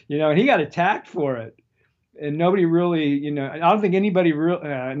 and he got attacked for it. And nobody really, I don't think anybody really,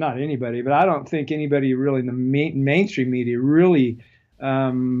 not anybody, but I don't think anybody really in the mainstream media really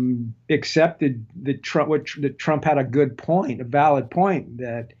accepted that Trump had a good point, a valid point,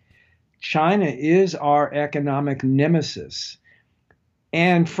 that China is our economic nemesis.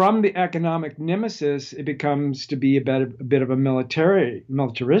 And from the economic nemesis, it becomes to be a bit of a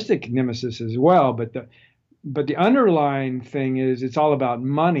militaristic nemesis as well. But the underlying thing is it's all about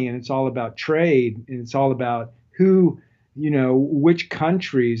money, and it's all about trade, and it's all about which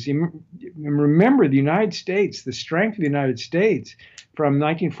countries. Remember, the United States, the strength of the United States from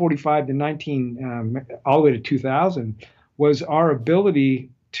 1945 to all the way to 2000 was our ability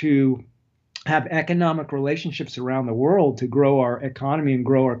to have economic relationships around the world to grow our economy and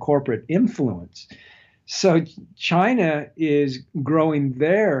grow our corporate influence. So China is growing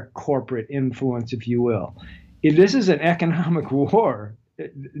their corporate influence, if you will. This is an economic war.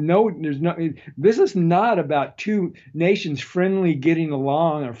 No, there's no. This is not about two nations friendly getting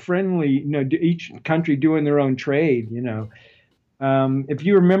along or friendly, each country doing their own trade. If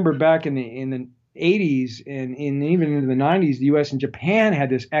you remember back in the 80s and even into the 90s, the U.S. and Japan had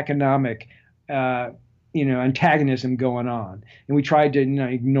this economic, antagonism going on, and we tried to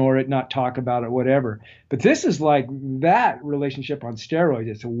ignore it, not talk about it, whatever. But this is like that relationship on steroids.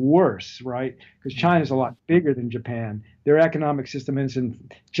 It's worse, right? Because China's a lot bigger than Japan. Their economic system is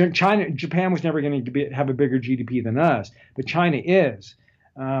Japan was never going to have a bigger GDP than us, but China is.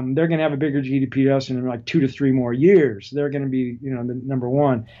 They're going to have a bigger GDP than us in like 2 to 3 more years. They're going to be, the number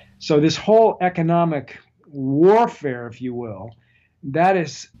one. So this whole economic warfare, if you will, that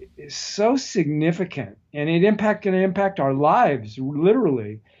is so significant, and going to impact our lives,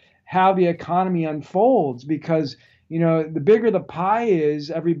 literally, how the economy unfolds, because the bigger the pie is,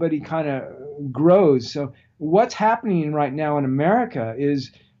 everybody kind of grows. So what's happening right now in America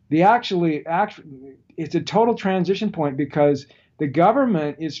is it's a total transition point, because the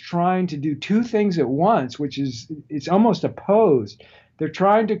government is trying to do two things at once, which is it's almost opposed. They're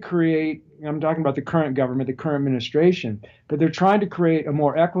trying to create, I'm talking about the current government, the current administration, but they're trying to create a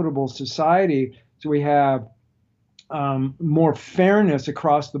more equitable society, so we have more fairness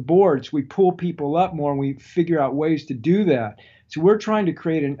across the board. So we pull people up more, and we figure out ways to do that. So we're trying to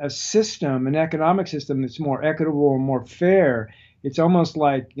create an economic system that's more equitable and more fair. It's almost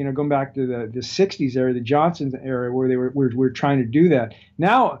like, going back to the 60s era, the Johnson era, where they were trying to do that.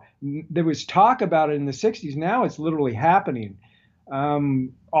 Now, there was talk about it in the 60s. Now it's literally happening.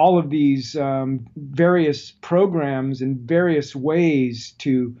 All of these various programs and various ways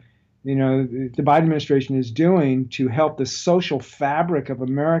to, the Biden administration is doing to help the social fabric of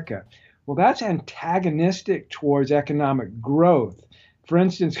America. Well, that's antagonistic towards economic growth. For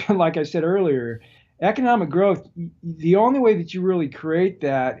instance, like I said earlier, economic growth, the only way that you really create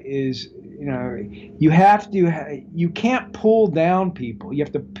that is, you can't pull down people. You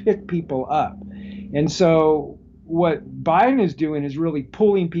have to pick people up. And so what Biden is doing is really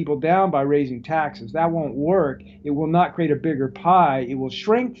pulling people down by raising taxes. That won't work. It will not create a bigger pie. It will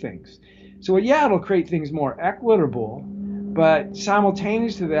shrink things. So yeah, it'll create things more equitable, but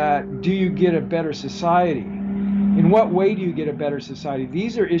simultaneous to that, do you get a better society? In what way do you get a better society?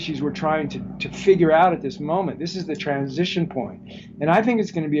 These are issues we're trying to figure out at this moment. This is the transition point. And I think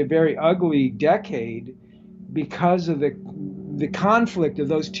it's going to be a very ugly decade because of the conflict of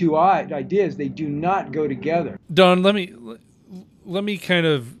those two ideas. They do not go together. Don, let me kind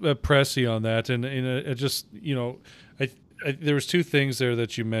of press you on that, and just there was two things there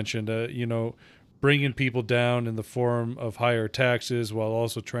that you mentioned. Bringing people down in the form of higher taxes, while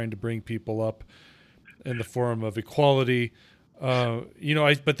also trying to bring people up in the form of equality.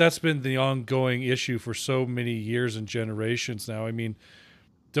 But that's been the ongoing issue for so many years and generations now. I mean,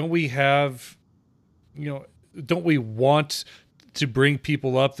 don't we want to bring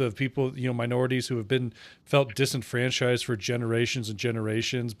people up, the people, minorities who have felt disenfranchised for generations and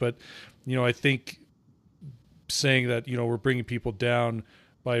generations? But, I think saying that, we're bringing people down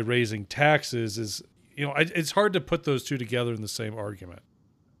by raising taxes is, it's hard to put those two together in the same argument.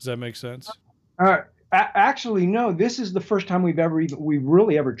 Does that make sense? Actually, no, this is the first time we've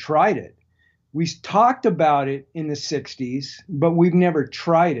really ever tried it. We talked about it in the 60s, but we've never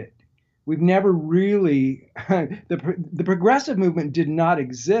tried it. We've never really, the progressive movement did not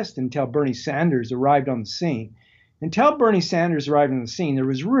exist until Bernie Sanders arrived on the scene. Until Bernie Sanders arrived on the scene, there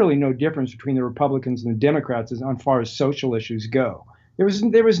was really no difference between the Republicans and the Democrats as far as social issues go.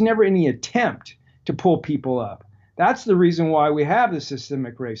 There was never any attempt to pull people up. That's the reason why we have the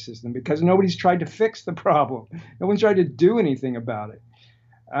systemic racism, because nobody's tried to fix the problem. No one's tried to do anything about it.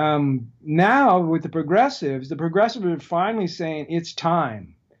 Now with the progressives are finally saying it's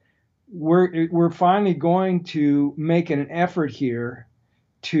time. We're finally going to make an effort here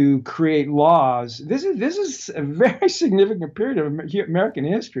to create laws. This is a very significant period of American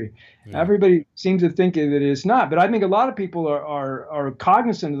history. Yeah. Everybody seems to think that it is not, but I think a lot of people are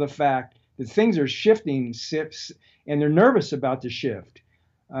cognizant of the fact that things are shifting, and they're nervous about the shift.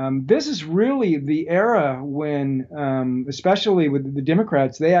 This is really the era when, especially with the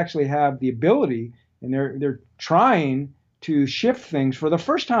Democrats, they actually have the ability, and they're trying to shift things for the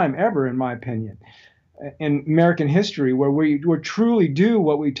first time ever, in my opinion, in American history, where we truly do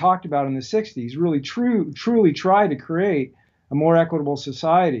what we talked about in the 60s, really truly try to create a more equitable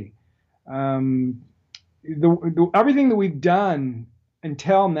society. Everything that we've done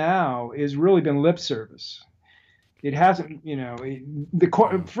until now has really been lip service. It hasn't,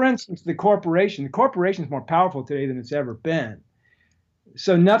 for instance, the corporation is more powerful today than it's ever been.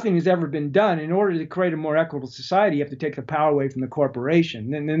 So nothing has ever been done. In order to create a more equitable society, you have to take the power away from the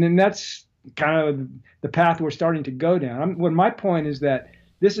corporation. And that's kind of the path we're starting to go down. Well, my point is that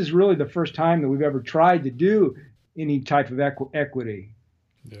this is really the first time that we've ever tried to do any type of equity.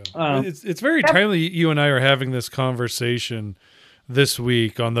 Yeah. It's very timely you and I are having this conversation this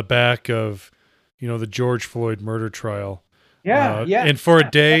week on the back of, the George Floyd murder trial. Yeah. And for a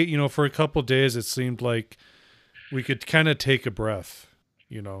day, for a couple of days, it seemed like we could kind of take a breath,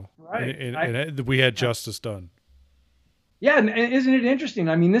 right. and we had justice done. Yeah. And isn't it interesting?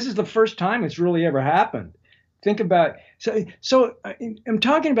 I mean, this is the first time it's really ever happened. Think about, so I'm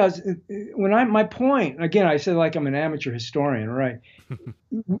talking about my point, again, I said like I'm an amateur historian, right?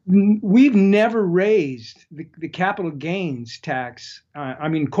 We've never raised the capital gains tax,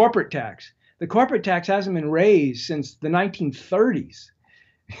 corporate tax. The corporate tax hasn't been raised since the 1930s.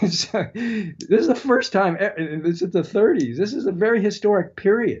 So, this is the first time, this is the 30s. This is a very historic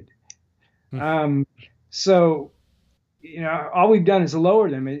period. So, all we've done is lower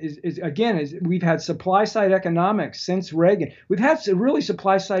them. Is we've had supply side economics since Reagan. We've had really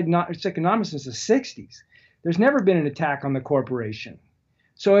supply side economics since the 60s. There's never been an attack on the corporation.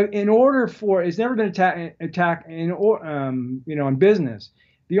 So it's never been an attack on business.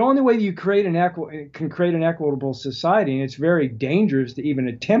 The only way you can create an equitable society, and it's very dangerous to even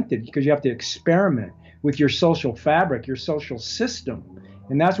attempt it because you have to experiment with your social fabric, your social system.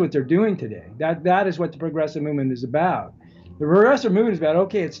 And that's what they're doing today. That is what the progressive movement is about. The progressive movement is about,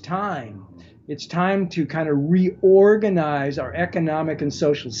 okay, it's time. It's time to kind of reorganize our economic and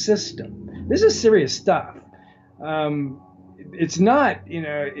social system. This is serious stuff. It's not,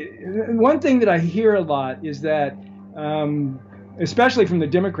 one thing that I hear a lot is that, especially from the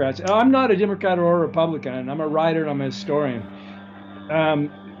Democrats, I'm not a Democrat or a Republican. I'm a writer and I'm a historian.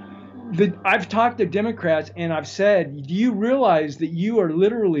 I've talked to Democrats and I've said, do you realize that you are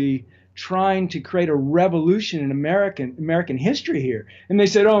literally trying to create a revolution in American history here? And they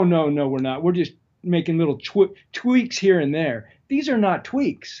said, oh, no, we're not. We're just making little tweaks here and there. These are not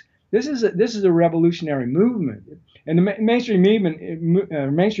tweaks. This is a revolutionary movement. And the mainstream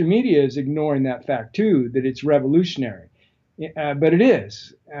media is ignoring that fact, too, that it's revolutionary. But it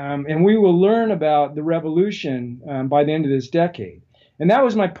is. And we will learn about the revolution by the end of this decade. And that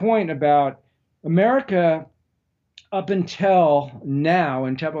was my point about America up until now,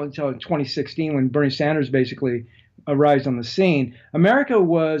 until 2016, when Bernie Sanders basically arrived on the scene. America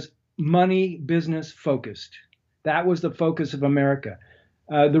was money business focused. That was the focus of America.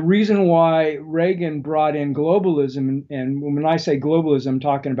 The reason why Reagan brought in globalism, and when I say globalism, I'm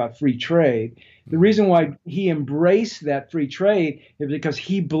talking about free trade. The reason why he embraced that free trade is because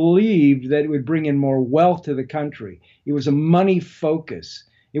he believed that it would bring in more wealth to the country. It was a money focus.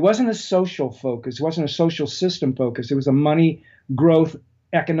 It wasn't a social focus. It wasn't a social system focus. It was a money growth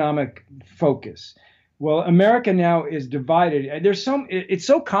economic focus. Well, America now is divided. It's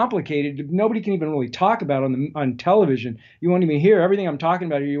so complicated. Nobody can even really talk about it on television. You won't even hear everything I'm talking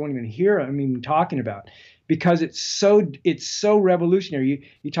about. You won't even hear I'm even talking about, because it's so revolutionary.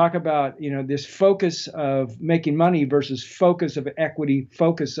 You talk about this focus of making money versus focus of equity,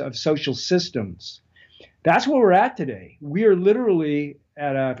 focus of social systems. That's where we're at today. We are literally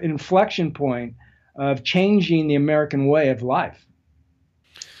at an inflection point of changing the American way of life.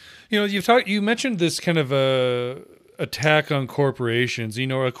 You mentioned this kind of a attack on corporations.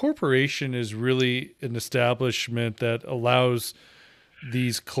 A corporation is really an establishment that allows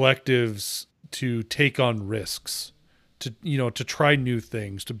these collectives to take on risks, to try new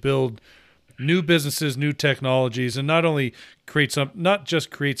things, to build new businesses, new technologies, and not just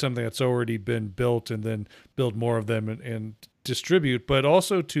create something that's already been built and then build more of them and distribute, but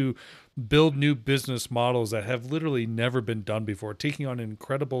also to build new business models that have literally never been done before, taking on an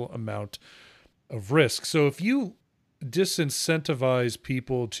incredible amount of risk. So if you disincentivize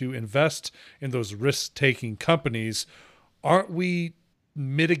people to invest in those risk-taking companies, aren't we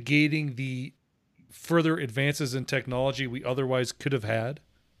mitigating the further advances in technology we otherwise could have had?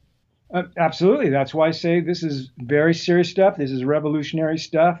 Absolutely. That's why I say this is very serious stuff. This is revolutionary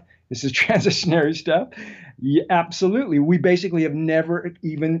stuff. This is transitionary stuff. Yeah, absolutely. We basically have never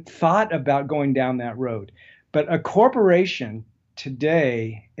even thought about going down that road. But a corporation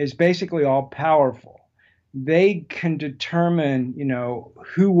today is basically all powerful. They can determine,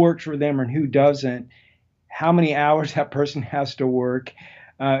 who works for them and who doesn't, how many hours that person has to work.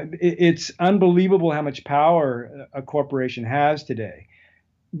 It's unbelievable how much power a corporation has today.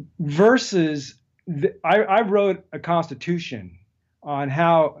 Versus, I wrote a constitution on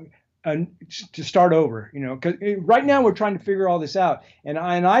how to start over, because right now we're trying to figure all this out. And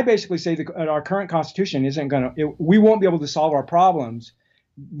I basically say that our current constitution isn't we won't be able to solve our problems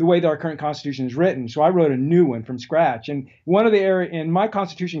the way that our current Constitution is written. So I wrote a new one from scratch. And one of the area, and my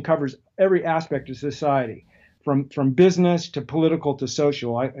Constitution covers every aspect of society, from business to political to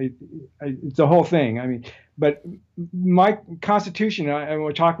social. It's the whole thing. I mean, but my Constitution, I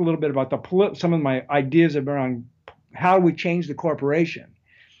will talk a little bit about some of my ideas around how we change the corporation,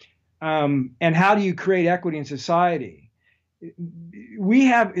 and how do you create equity in society.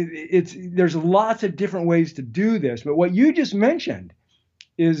 There's lots of different ways to do this, but what you just mentioned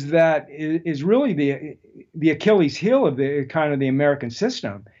is really the Achilles heel of the kind of the American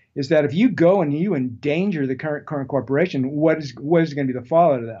system, is that if you go and you endanger the current corporation, what is going to be the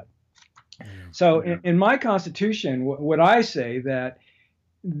fallout of that? So in my Constitution, what I say that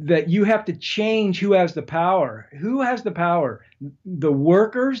you have to change who has the power. Who has the power? The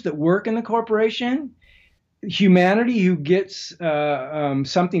workers that work in the corporation, humanity who gets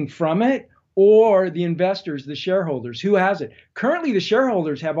something from it, or the investors, the shareholders. Who has it? Currently, the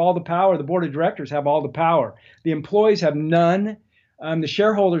shareholders have all the power. The board of directors have all the power. The employees have none. The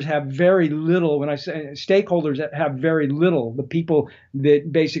shareholders have very little. When I say stakeholders, have very little. The people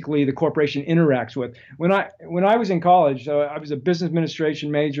that basically the corporation interacts with. When I was in college, I was a business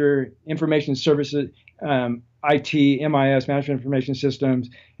administration major, information services, IT, MIS, management information systems,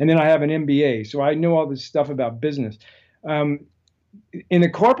 and then I have an MBA. So I know all this stuff about business. In the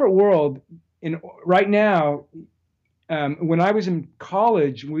corporate world, right now, when I was in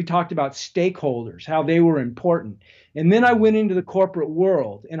college, we talked about stakeholders, how they were important. And then I went into the corporate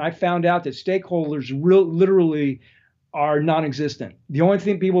world, and I found out that stakeholders literally are non-existent. The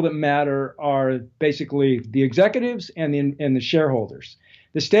only people that matter are basically the executives and the shareholders.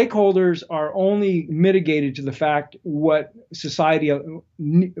 The stakeholders are only mitigated to the fact what society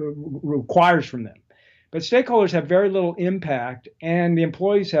requires from them. But stakeholders have very little impact, and the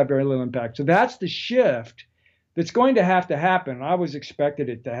employees have very little impact. So that's the shift that's going to have to happen. I always expected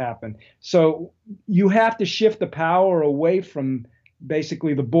it to happen. So you have to shift the power away from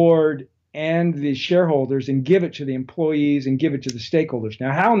basically the board and the shareholders and give it to the employees and give it to the stakeholders.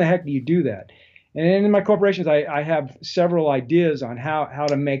 Now, how in the heck do you do that? And in my corporations, I have several ideas on how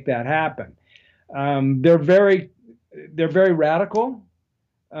to make that happen. They're very radical.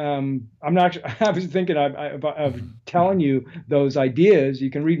 I'm not. I was thinking of telling you those ideas.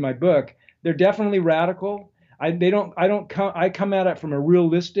 You can read my book. They're definitely radical. I come at it from a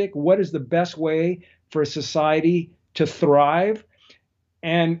realistic. What is the best way for a society to thrive?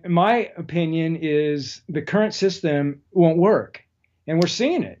 And my opinion is the current system won't work, and we're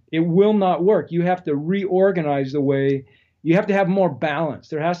seeing it. It will not work. You have to reorganize the way. You have to have more balance.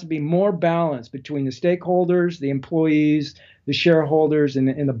 There has to be more balance between the stakeholders, the employees, the shareholders,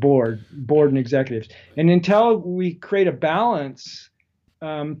 and the board and executives. And until we create a balance,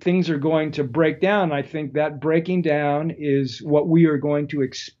 things are going to break down. I think that breaking down is what we are going to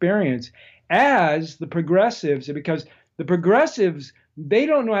experience as the progressives, because the progressives, they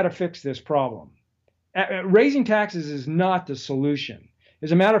don't know how to fix this problem. Raising taxes is not the solution.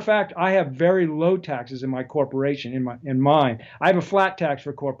 As a matter of fact, I have very low taxes in my corporation, in mine. I have a flat tax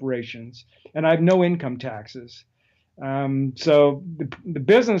for corporations, and I have no income taxes. So the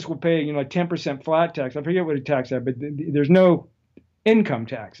business will pay, a 10% flat tax. I forget what a tax is, but there's no income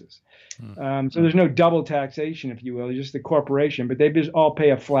taxes. So there's no double taxation, if you will. It's just the corporation, but they just all pay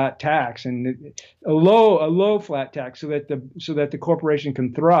a flat tax, and a low flat tax, so that the corporation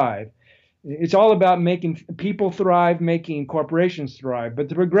can thrive. It's all about making people thrive, making corporations thrive. But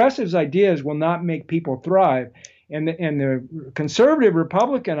the progressives' ideas will not make people thrive, and the conservative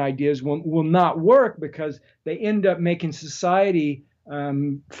Republican ideas will not work, because they end up making society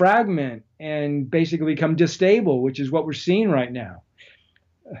fragment and basically become distable, which is what we're seeing right now.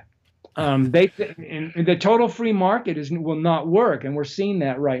 The total free market will not work, and we're seeing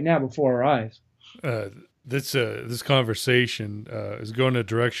that right now before our eyes. This conversation is going in a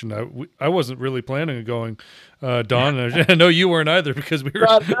direction I wasn't really planning on going, Don. I know you weren't either, because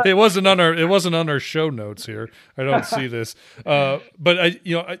it wasn't on our show notes here. I don't see this, but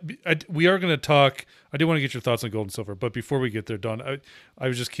we are going to talk. I do want to get your thoughts on gold and silver, but before we get there, Don, I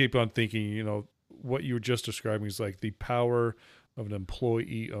was just keep on thinking. What you were just describing is like the power of an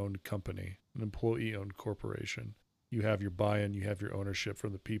employee-owned company, an employee-owned corporation. You have your buy-in, you have your ownership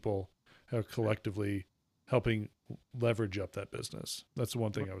from the people who are collectively helping leverage up that business. That's the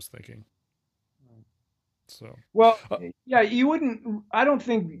one thing I was thinking. So, well, yeah, you wouldn't, I don't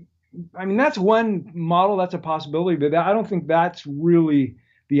think, that's one model, that's a possibility, but I don't think that's really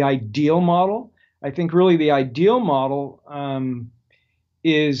the ideal model. I think really the ideal model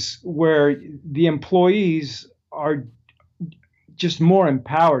is where the employees are just more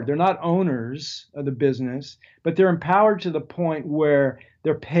empowered. They're not owners of the business, but they're empowered to the point where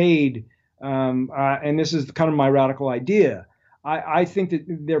they're paid, and this is kind of my radical idea. I think that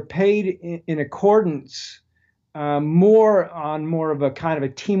they're paid in accordance more of a kind of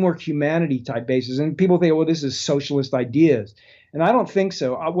a teamwork humanity type basis. And people think, well, this is socialist ideas. And I don't think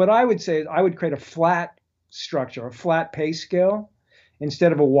so. What I would say is I would create a flat structure, a flat pay scale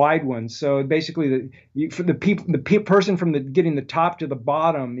instead of a wide one. So basically, for the person from getting the top to the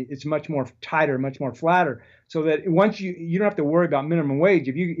bottom, it's much more tighter, much more flatter. So that once you don't have to worry about minimum wage.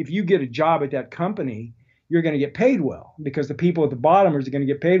 If you get a job at that company, you're going to get paid well because the people at the bottom are going to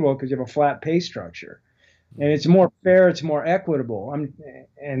get paid well because you have a flat pay structure. And it's more fair, it's more equitable.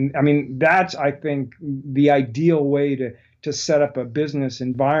 That's, I think, the ideal way to set up a business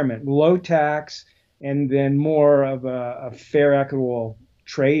environment. Low tax, and then more of a fair, equitable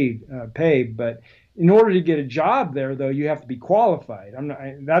trade pay. But in order to get a job there, though, you have to be qualified.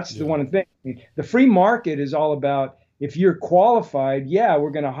 That's the one thing. The free market is all about, if you're qualified, yeah,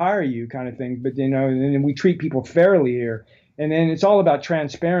 we're going to hire you, kind of thing. But and then we treat people fairly here. And then it's all about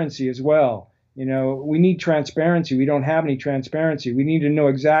transparency as well. We need transparency. We don't have any transparency. We need to know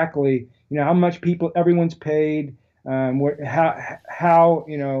exactly, how much everyone's paid, how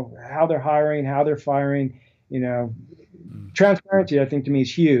they're hiring, how they're firing. Transparency, I think, to me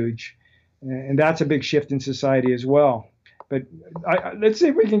is huge, and that's a big shift in society as well. But let's see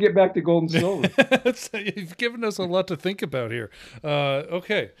if we can get back to gold and silver. You've given us a lot to think about here.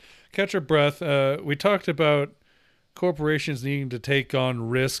 Okay, catch your breath. We talked about corporations needing to take on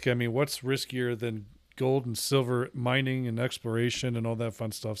risk. I mean, what's riskier than gold and silver mining and exploration and all that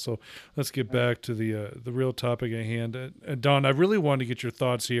fun stuff? So let's get back to the real topic at hand. Don, I really want to get your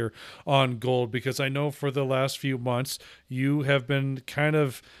thoughts here on gold, because I know for the last few months you have been kind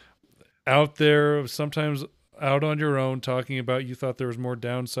of out there, sometimes out on your own, talking about you thought there was more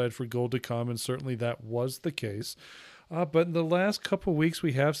downside for gold to come, and certainly that was the case. But in the last couple of weeks,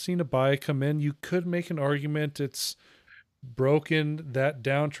 we have seen a buy come in. You could make an argument it's broken that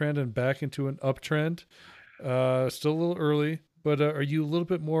downtrend and back into an uptrend. Still a little early, but are you a little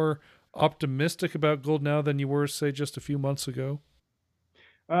bit more optimistic about gold now than you were, say, just a few months ago?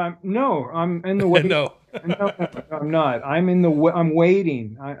 No, I'm in the waiting. No, I'm not. I'm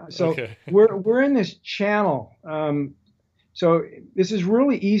waiting. Okay. We're in this channel. So this is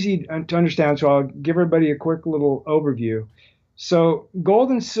really easy to understand, so I'll give everybody a quick little overview. So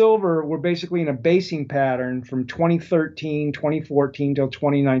gold and silver were basically in a basing pattern from 2013, 2014 till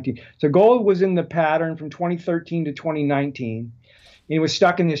 2019. So gold was in the pattern from 2013 to 2019, and it was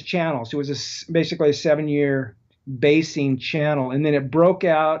stuck in this channel. So it was basically a 7-year basing channel, and then it broke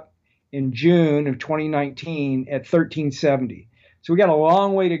out in June of 2019 at 1370. So we got a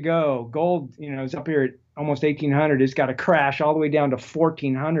long way to go. Gold, is up here at almost 1800. It's got to crash all the way down to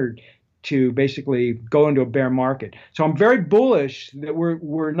 1400 to basically go into a bear market. So I'm very bullish that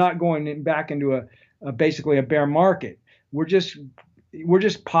we're not going back into basically a bear market. We're just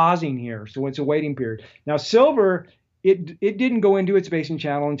pausing here. So it's a waiting period. Now silver, it didn't go into its basing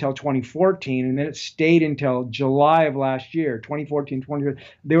channel until 2014, and then it stayed until July of last year, 2014, 2015.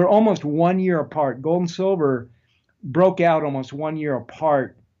 They were almost 1 year apart. Gold and silver broke out almost 1 year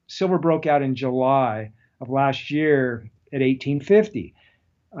apart. Silver broke out in July of last year at 1850.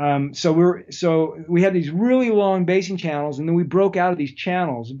 So we had these really long basing channels, and then we broke out of these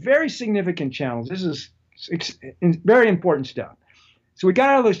channels, very significant channels. This is very important stuff. So we got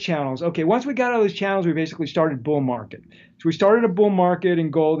out of those channels. Okay, once we got out of those channels, we basically started bull market. So we started a bull market in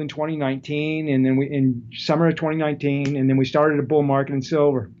gold in 2019, and then in summer of 2019, and then we started a bull market in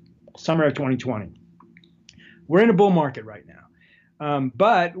silver summer of 2020. We're in a bull market right now.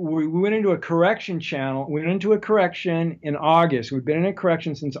 But we went into a correction channel. We went into a correction in August. We've been in a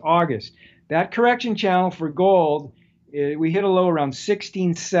correction since August. That correction channel for gold, we hit a low around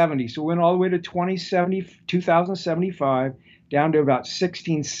 1670. So we went all the way to 2075, down to about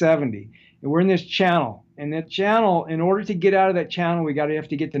 1670. And we're in this channel. And that channel, in order to get out of that channel, we have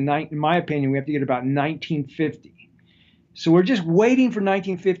to get to, in my opinion, we have to get about 1950. So we're just waiting for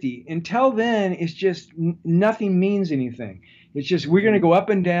 1950. Until then, it's just nothing means anything. It's just we're going to go up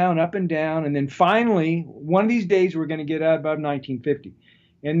and down, and then finally, one of these days, we're going to get out above 1950.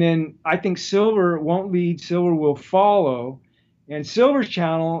 And then I think silver won't lead, silver will follow. And silver's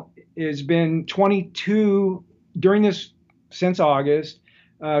channel has been 22 during this, since August,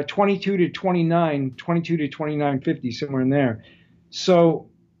 22 to 29.50, somewhere in there. So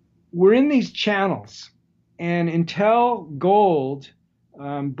we're in these channels. And until gold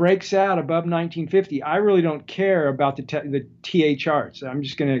breaks out above 1950, I really don't care about the TA charts. I'm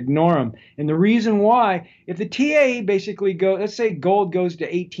just going to ignore them. And the reason why, if the TA basically let's say gold goes to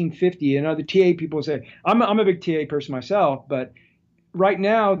 1850, and other TA people say, I'm a big TA person myself, but right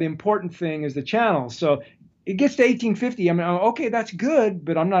now, the important thing is the channel. So it gets to 1850. I mean, okay, that's good,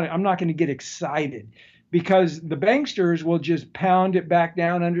 but I'm not going to get excited because the banksters will just pound it back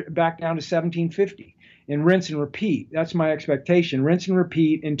down to 1750 and rinse and repeat. That's my expectation. Rinse and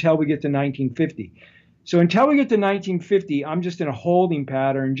repeat until we get to 1950. So until we get to 1950, I'm just in a holding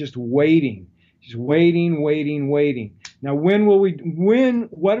pattern, just waiting. Just waiting, waiting, waiting. Now, what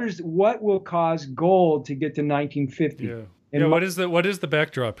will cause gold to get to 1950? Yeah. What is the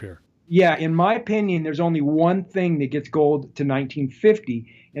backdrop here? Yeah, in my opinion, there's only one thing that gets gold to 1950,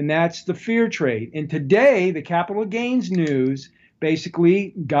 and that's the fear trade. And today, the capital gains news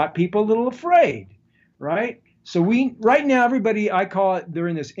basically got people a little afraid, right? So right now, everybody, I call it, they're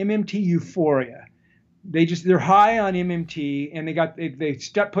in this MMT euphoria. They're high on MMT, and they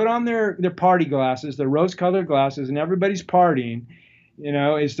put on their party glasses, their rose-colored glasses, and everybody's partying. You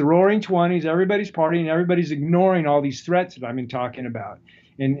know, it's the roaring 20s, everybody's partying, everybody's ignoring all these threats that I've been talking about.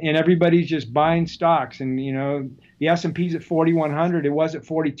 And everybody's just buying stocks. And, you know, the S&P's at 4,100, it was at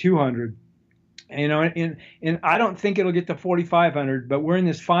 4,200. You know, and I don't think it'll get to 4,500, but we're in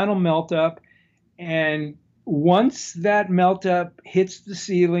this final melt up, and once that melt up hits the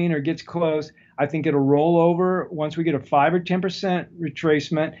ceiling or gets close, I think it'll roll over once we get a 5 or 10%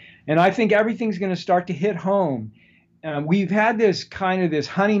 retracement. And I think everything's going to start to hit home. We've had this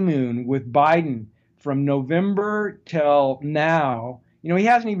honeymoon with Biden from November till now. You know, he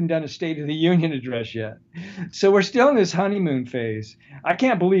hasn't even done a State of the Union address yet. So we're still in this honeymoon phase. I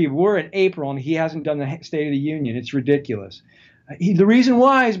can't believe we're in April and he hasn't done the State of the Union. It's ridiculous. The reason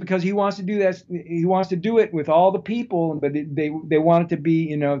why is because he wants to do that. He wants to do it with all the people, but they want it to be,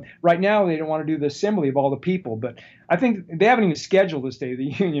 you know, right now they don't want to do the assembly of all the people. But I think they haven't even scheduled the State of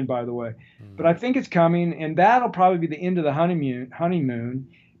the Union, by the way. But I think it's coming, and that'll probably be the end of the honeymoon,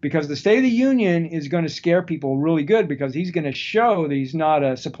 because the State of the Union is going to scare people really good because he's going to show that he's not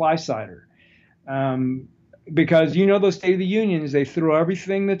a supply sider. Because, you know, those State of the Unions, they throw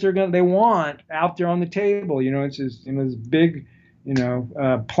everything that they want out there on the table. You know, it's this big,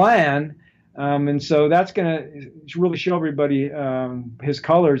 plan. And so that's going to really show everybody his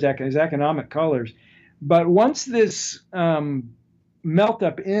colors, his economic colors. But once this melt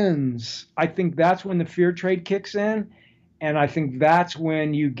up ends, I think that's when the fear trade kicks in. And I think that's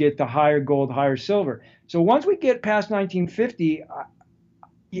when you get the higher gold, higher silver. So once we get past 1950,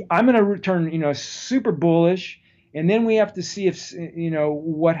 I'm going to return, super bullish. And then we have to see if,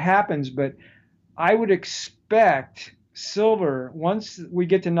 what happens. But I would expect silver, once we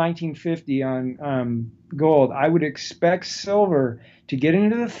get to 1950 on gold, I would expect silver to get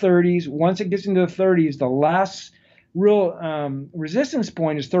into the 30s. Once it gets into the 30s, the last real resistance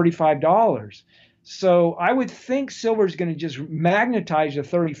point is $35. So I would think silver is going to just magnetize to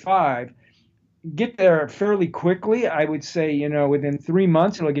 35, get there fairly quickly. I would say, within 3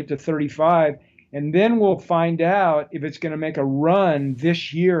 months, it'll get to 35. And then we'll find out if it's going to make a run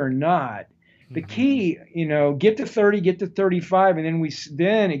this year or not. The key, get to 30, get to 35, and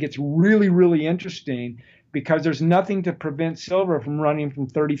then it gets really, really interesting because there's nothing to prevent silver from running from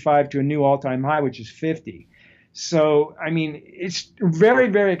 35 to a new all-time high, which is 50. So, I mean, it's very,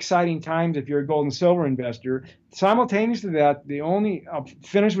 very exciting times if you're a gold and silver investor. Simultaneous to that, I'll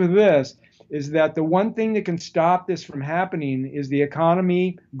finish with this, is that the one thing that can stop this from happening is the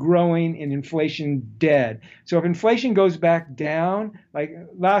economy growing and inflation dead. So if inflation goes back down, I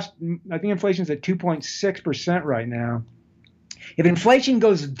think inflation's at 2.6% right now. If inflation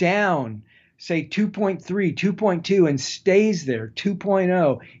goes down, say 2.3, 2.2, and stays there,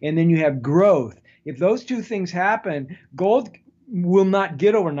 2.0, and then you have growth, if those two things happen, gold will not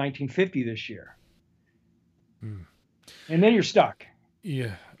get over 1950 this year. And then you're stuck.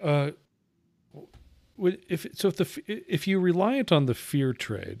 Yeah. If you're reliant on the fear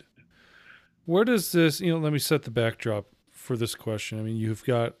trade, where does this, let me set the backdrop for this question. I mean, you've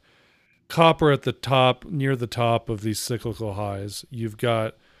got copper at the top, near the top of these cyclical highs. You've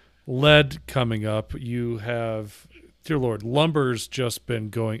got lead coming up. You have, dear Lord, lumber's just been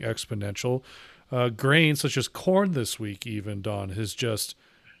going exponential. Grain, such as corn this week, even, Don, has just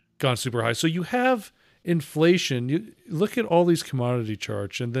gone super high. So you have inflation. You look at all these commodity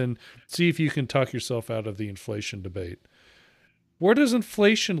charts and then see if you can talk yourself out of the inflation debate. Where does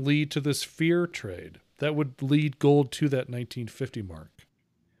inflation lead to this fear trade that would lead gold to that 1950 mark?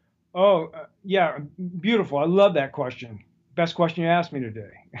 Oh, yeah, beautiful. I love that question. Best question you asked me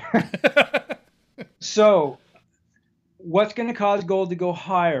today. So what's going to cause gold to go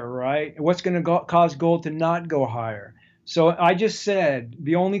higher, right? What's going to cause gold to not go higher? So I just said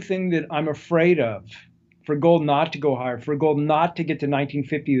the only thing that I'm afraid of for gold not to go higher, for gold not to get to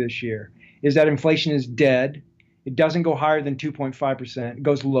 1950 this year, is that inflation is dead It doesn't go higher than 2.5%. It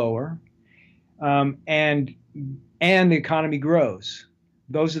goes lower, and the economy grows.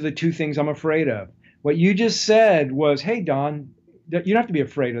 Those are the two things I'm afraid of. What you just said was, hey, Don, you don't have to be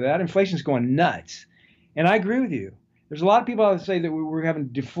afraid of that. Inflation's going nuts. And I agree with you. There's a lot of people that say that we're having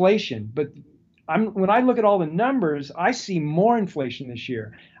deflation, but when I look at all the numbers, I see more inflation this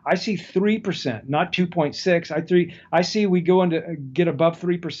year. I see 3%, not 2.6. I see we go into get above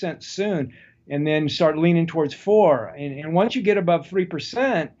 3% soon, and then start leaning towards 4. And once you get above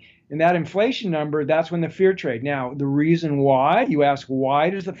 3%, and that inflation number, that's when the fear trade. Now, the reason why, you ask, why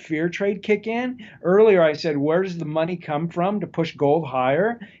does the fear trade kick in? Earlier, I said, where does the money come from to push gold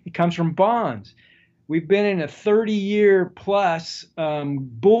higher? It comes from bonds. We've been in a 30-year plus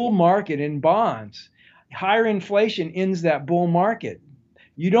bull market in bonds. Higher inflation ends that bull market.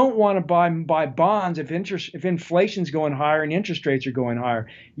 You don't want to buy bonds if inflation's going higher and interest rates are going higher.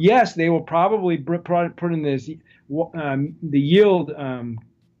 Yes, they will probably put in this the yield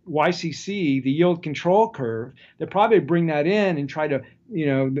YCC, the yield control curve. They'll probably bring that in and try to,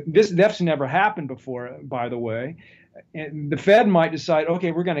 that's never happened before, by the way. And the Fed might decide,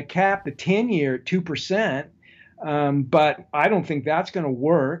 okay, we're going to cap the 10-year at 2%, but I don't think that's going to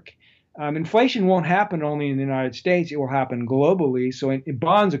work. Inflation won't happen only in the United States; it will happen globally. So, in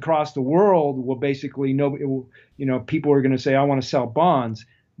bonds across the world will basically people are going to say, "I want to sell bonds."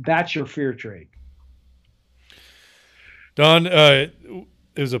 That's your fear trade. Don,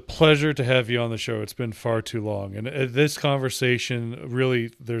 it was a pleasure to have you on the show. It's been far too long. And this conversation, really,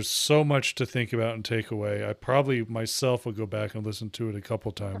 there's so much to think about and take away. I probably myself will go back and listen to it a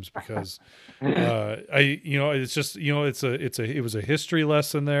couple times because it's just, it was a history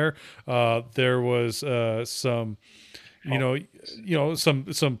lesson there. There was some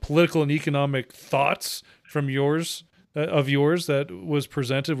political and economic thoughts from yours that was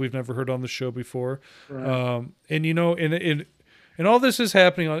presented. We've never heard on the show before. Right. And all this is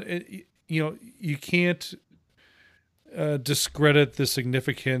happening you can't discredit the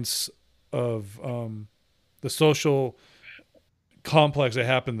significance of the social complex that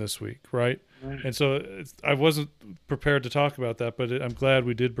happened this week, right? And so I wasn't prepared to talk about that, but I'm glad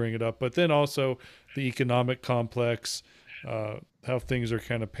we did bring it up. But then also the economic complex, how things are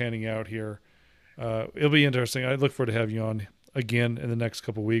kind of panning out here. It'll be interesting. I look forward to having you on again in the next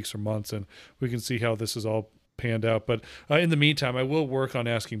couple of weeks or months, and we can see how this is all panned out. But in the meantime, I will work on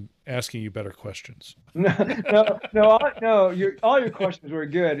asking you better questions. No. All your questions were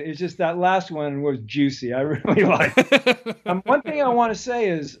good. It's just that last one was juicy. I really liked it. One thing I want to say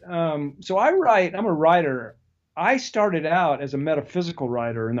is, so I'm a writer. I started out as a metaphysical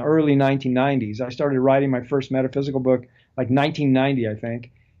writer in the early 1990s. I started writing my first metaphysical book like 1990, I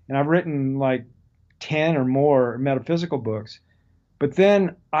think. And I've written like 10 or more metaphysical books. But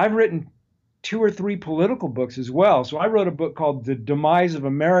then I've written 2 or 3 political books as well. So I wrote a book called The Demise of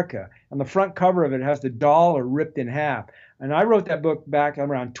America. On the front cover of it has the dollar ripped in half. And I wrote that book back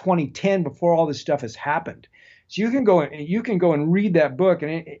around 2010 before all this stuff has happened. So you can go and read that book.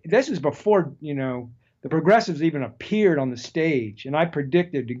 And this is before, the progressives even appeared on the stage. And I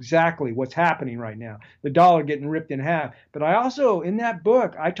predicted exactly what's happening right now, the dollar getting ripped in half. But I also, in that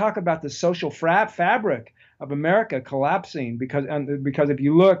book, I talk about the social fabric of America collapsing because if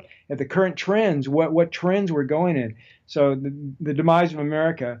you look at the current trends, what trends we're going in. So the demise of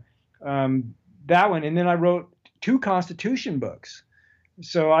America, that one, and then I wrote 2 Constitution books.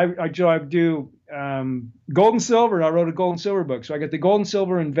 So I do gold and silver. And I wrote a gold and silver book. So I got the gold and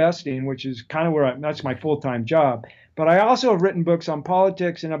silver investing, which is kind of that's my full-time job. But I also have written books on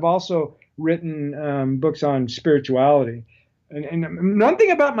politics, and I've also written books on spirituality. And one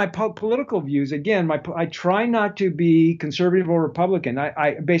thing about my political views, again, I try not to be conservative or Republican.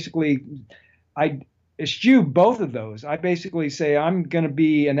 I eschew both of those. I basically say I'm going to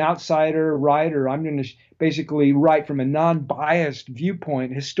be an outsider writer. I'm going to basically write from a non-biased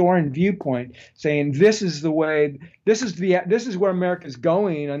viewpoint, historian viewpoint, saying this is the way, this is where America's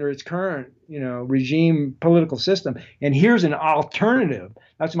going under its current, regime, political system. And here's an alternative.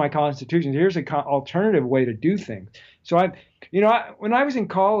 That's my Constitution. Here's an alternative way to do things. So when I was in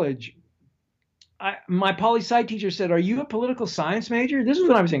college, my poli-sci teacher said, "Are you a political science major?" This is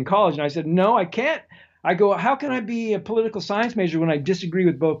when I was in college, and I said, "No, I can't." I go, "How can I be a political science major when I disagree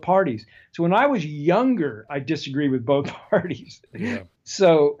with both parties?" So when I was younger, I disagree with both parties. Yeah.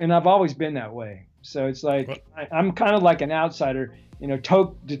 So, and I've always been that way. So it's like I'm kind of like an outsider.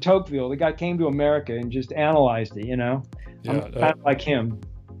 De Tocqueville, the guy came to America and just analyzed it. Yeah, I'm kind of like him.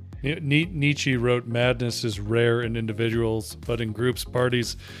 Nietzsche wrote, "Madness is rare in individuals, but in groups,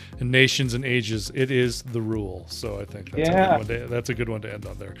 parties, and nations and ages, it is the rule." So I think that's a good one to end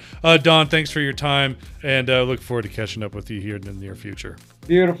on there. Don, thanks for your time, and look forward to catching up with you here in the near future.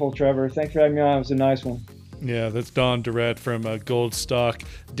 Beautiful, Trevor. Thanks for having me on. It was a nice one. Yeah, that's Don Durrett from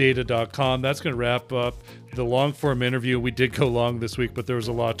goldstockdata.com. That's going to wrap up the long form interview. We did go long this week, but there was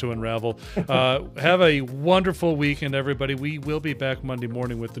a lot to unravel. Have a wonderful weekend, everybody. We will be back Monday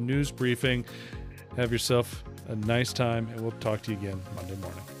morning with the news briefing. Have yourself a nice time, and we'll talk to you again Monday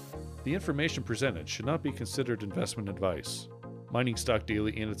morning. The information presented should not be considered investment advice. Mining Stock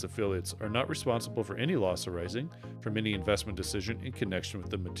Daily and its affiliates are not responsible for any loss arising from any investment decision in connection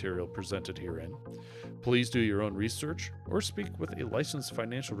with the material presented herein. Please do your own research or speak with a licensed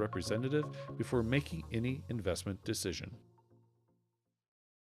financial representative before making any investment decision.